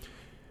week,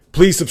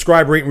 please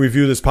subscribe, rate, and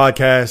review this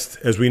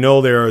podcast. As we know,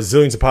 there are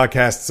zillions of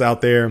podcasts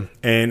out there.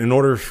 And in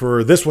order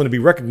for this one to be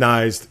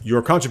recognized,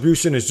 your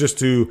contribution is just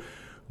to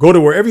Go to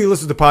wherever you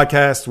listen to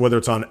podcasts, whether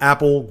it's on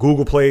Apple,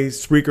 Google Play,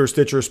 Spreaker,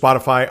 Stitcher,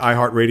 Spotify,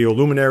 iHeartRadio,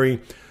 Luminary,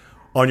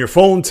 on your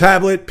phone,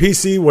 tablet,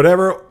 PC,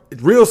 whatever.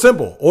 It's real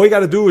simple. All you got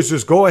to do is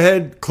just go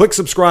ahead, click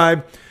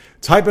subscribe,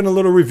 type in a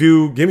little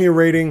review, give me a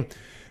rating,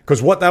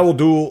 because what that will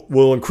do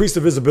will increase the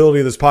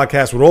visibility of this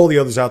podcast with all the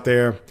others out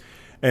there.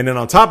 And then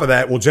on top of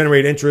that, will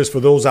generate interest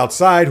for those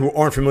outside who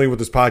aren't familiar with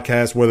this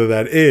podcast, whether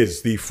that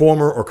is the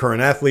former or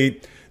current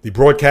athlete, the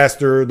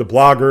broadcaster, the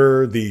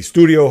blogger, the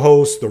studio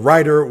host, the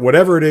writer,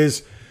 whatever it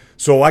is.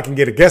 So I can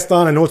get a guest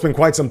on. I know it's been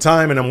quite some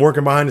time, and I'm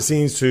working behind the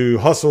scenes to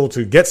hustle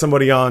to get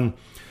somebody on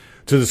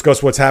to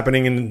discuss what's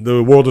happening in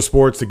the world of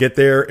sports, to get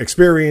their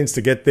experience,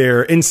 to get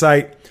their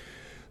insight.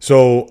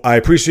 So I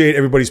appreciate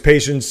everybody's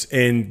patience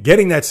in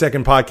getting that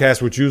second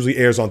podcast, which usually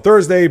airs on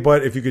Thursday.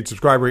 But if you could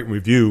subscribe, rate, and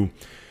review,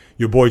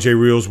 your boy Jay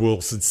Reels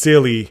will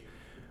sincerely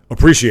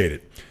appreciate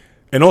it.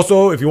 And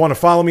also, if you want to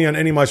follow me on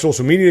any of my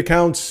social media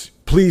accounts,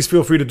 please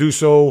feel free to do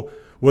so.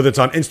 Whether it's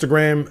on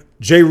Instagram,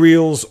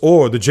 JReels,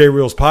 or the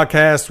JReels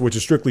Podcast, which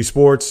is strictly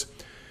sports.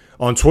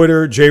 On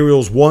Twitter,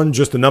 JReels1,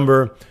 just a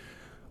number.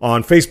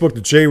 On Facebook,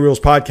 the JReels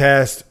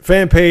Podcast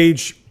fan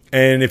page.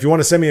 And if you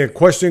want to send me a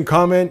question,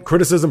 comment,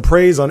 criticism,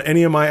 praise on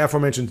any of my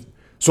aforementioned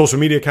social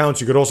media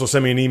accounts, you could also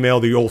send me an email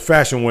the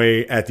old-fashioned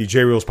way at the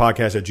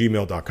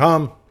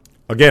jreelspodcast@gmail.com.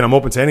 Again, I'm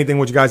open to anything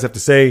what you guys have to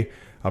say.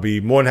 I'll be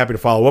more than happy to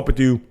follow up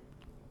with you.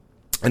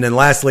 And then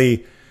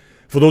lastly,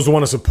 for those who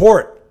want to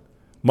support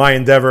my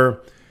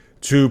endeavor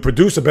to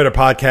produce a better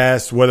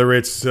podcast, whether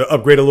it's to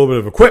upgrade a little bit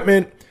of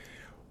equipment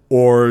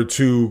or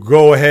to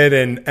go ahead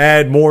and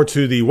add more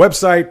to the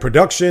website,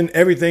 production,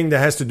 everything that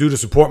has to do to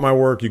support my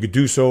work, you could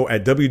do so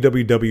at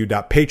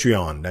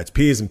www.patreon. That's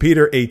P as in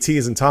Peter, A-T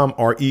as in Tom,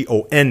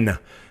 R-E-O-N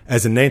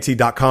as in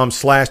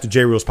Nancy.com/the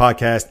JReels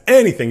Podcast.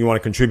 Anything you want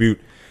to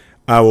contribute,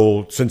 I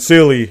will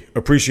sincerely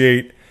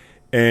appreciate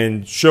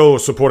and show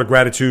support of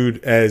gratitude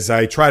as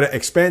I try to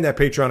expand that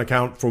Patreon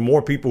account for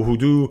more people who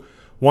do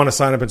want to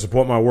sign up and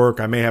support my work.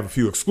 I may have a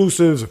few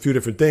exclusives, a few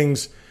different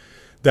things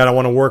that I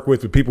want to work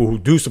with people who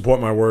do support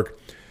my work.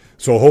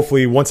 So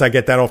hopefully once I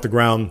get that off the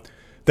ground,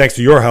 thanks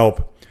to your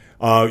help,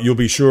 you'll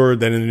be sure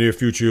that in the near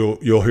future,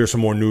 you'll hear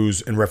some more news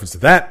in reference to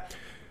that.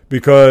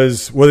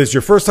 Because whether it's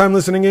your first time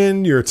listening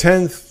in, your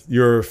 10th,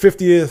 your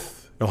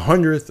 50th,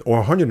 100th,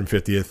 or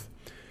 150th,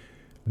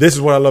 this is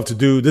what I love to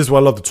do. This is what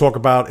I love to talk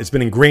about. It's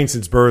been ingrained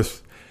since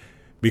birth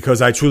because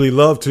I truly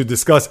love to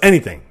discuss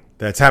anything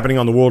that's happening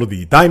on the world of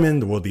the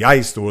diamond, the world of the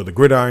ice, the world of the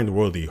gridiron, the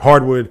world of the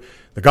hardwood,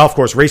 the golf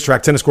course,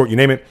 racetrack, tennis court, you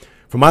name it.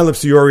 From my lips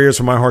to your ears,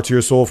 from my heart to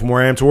your soul, from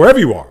where I am to wherever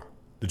you are,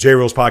 the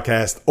JReels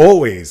Podcast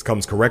always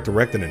comes correct,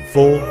 direct, and in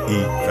full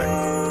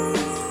effect.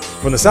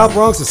 From the South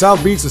Bronx, the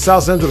South Beach, the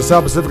South Central, the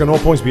South Pacific, and all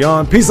points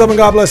beyond, peace, love, and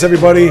God bless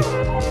everybody.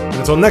 And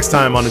until next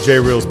time on the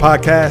JReels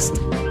Podcast,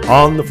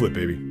 on the flip,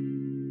 baby.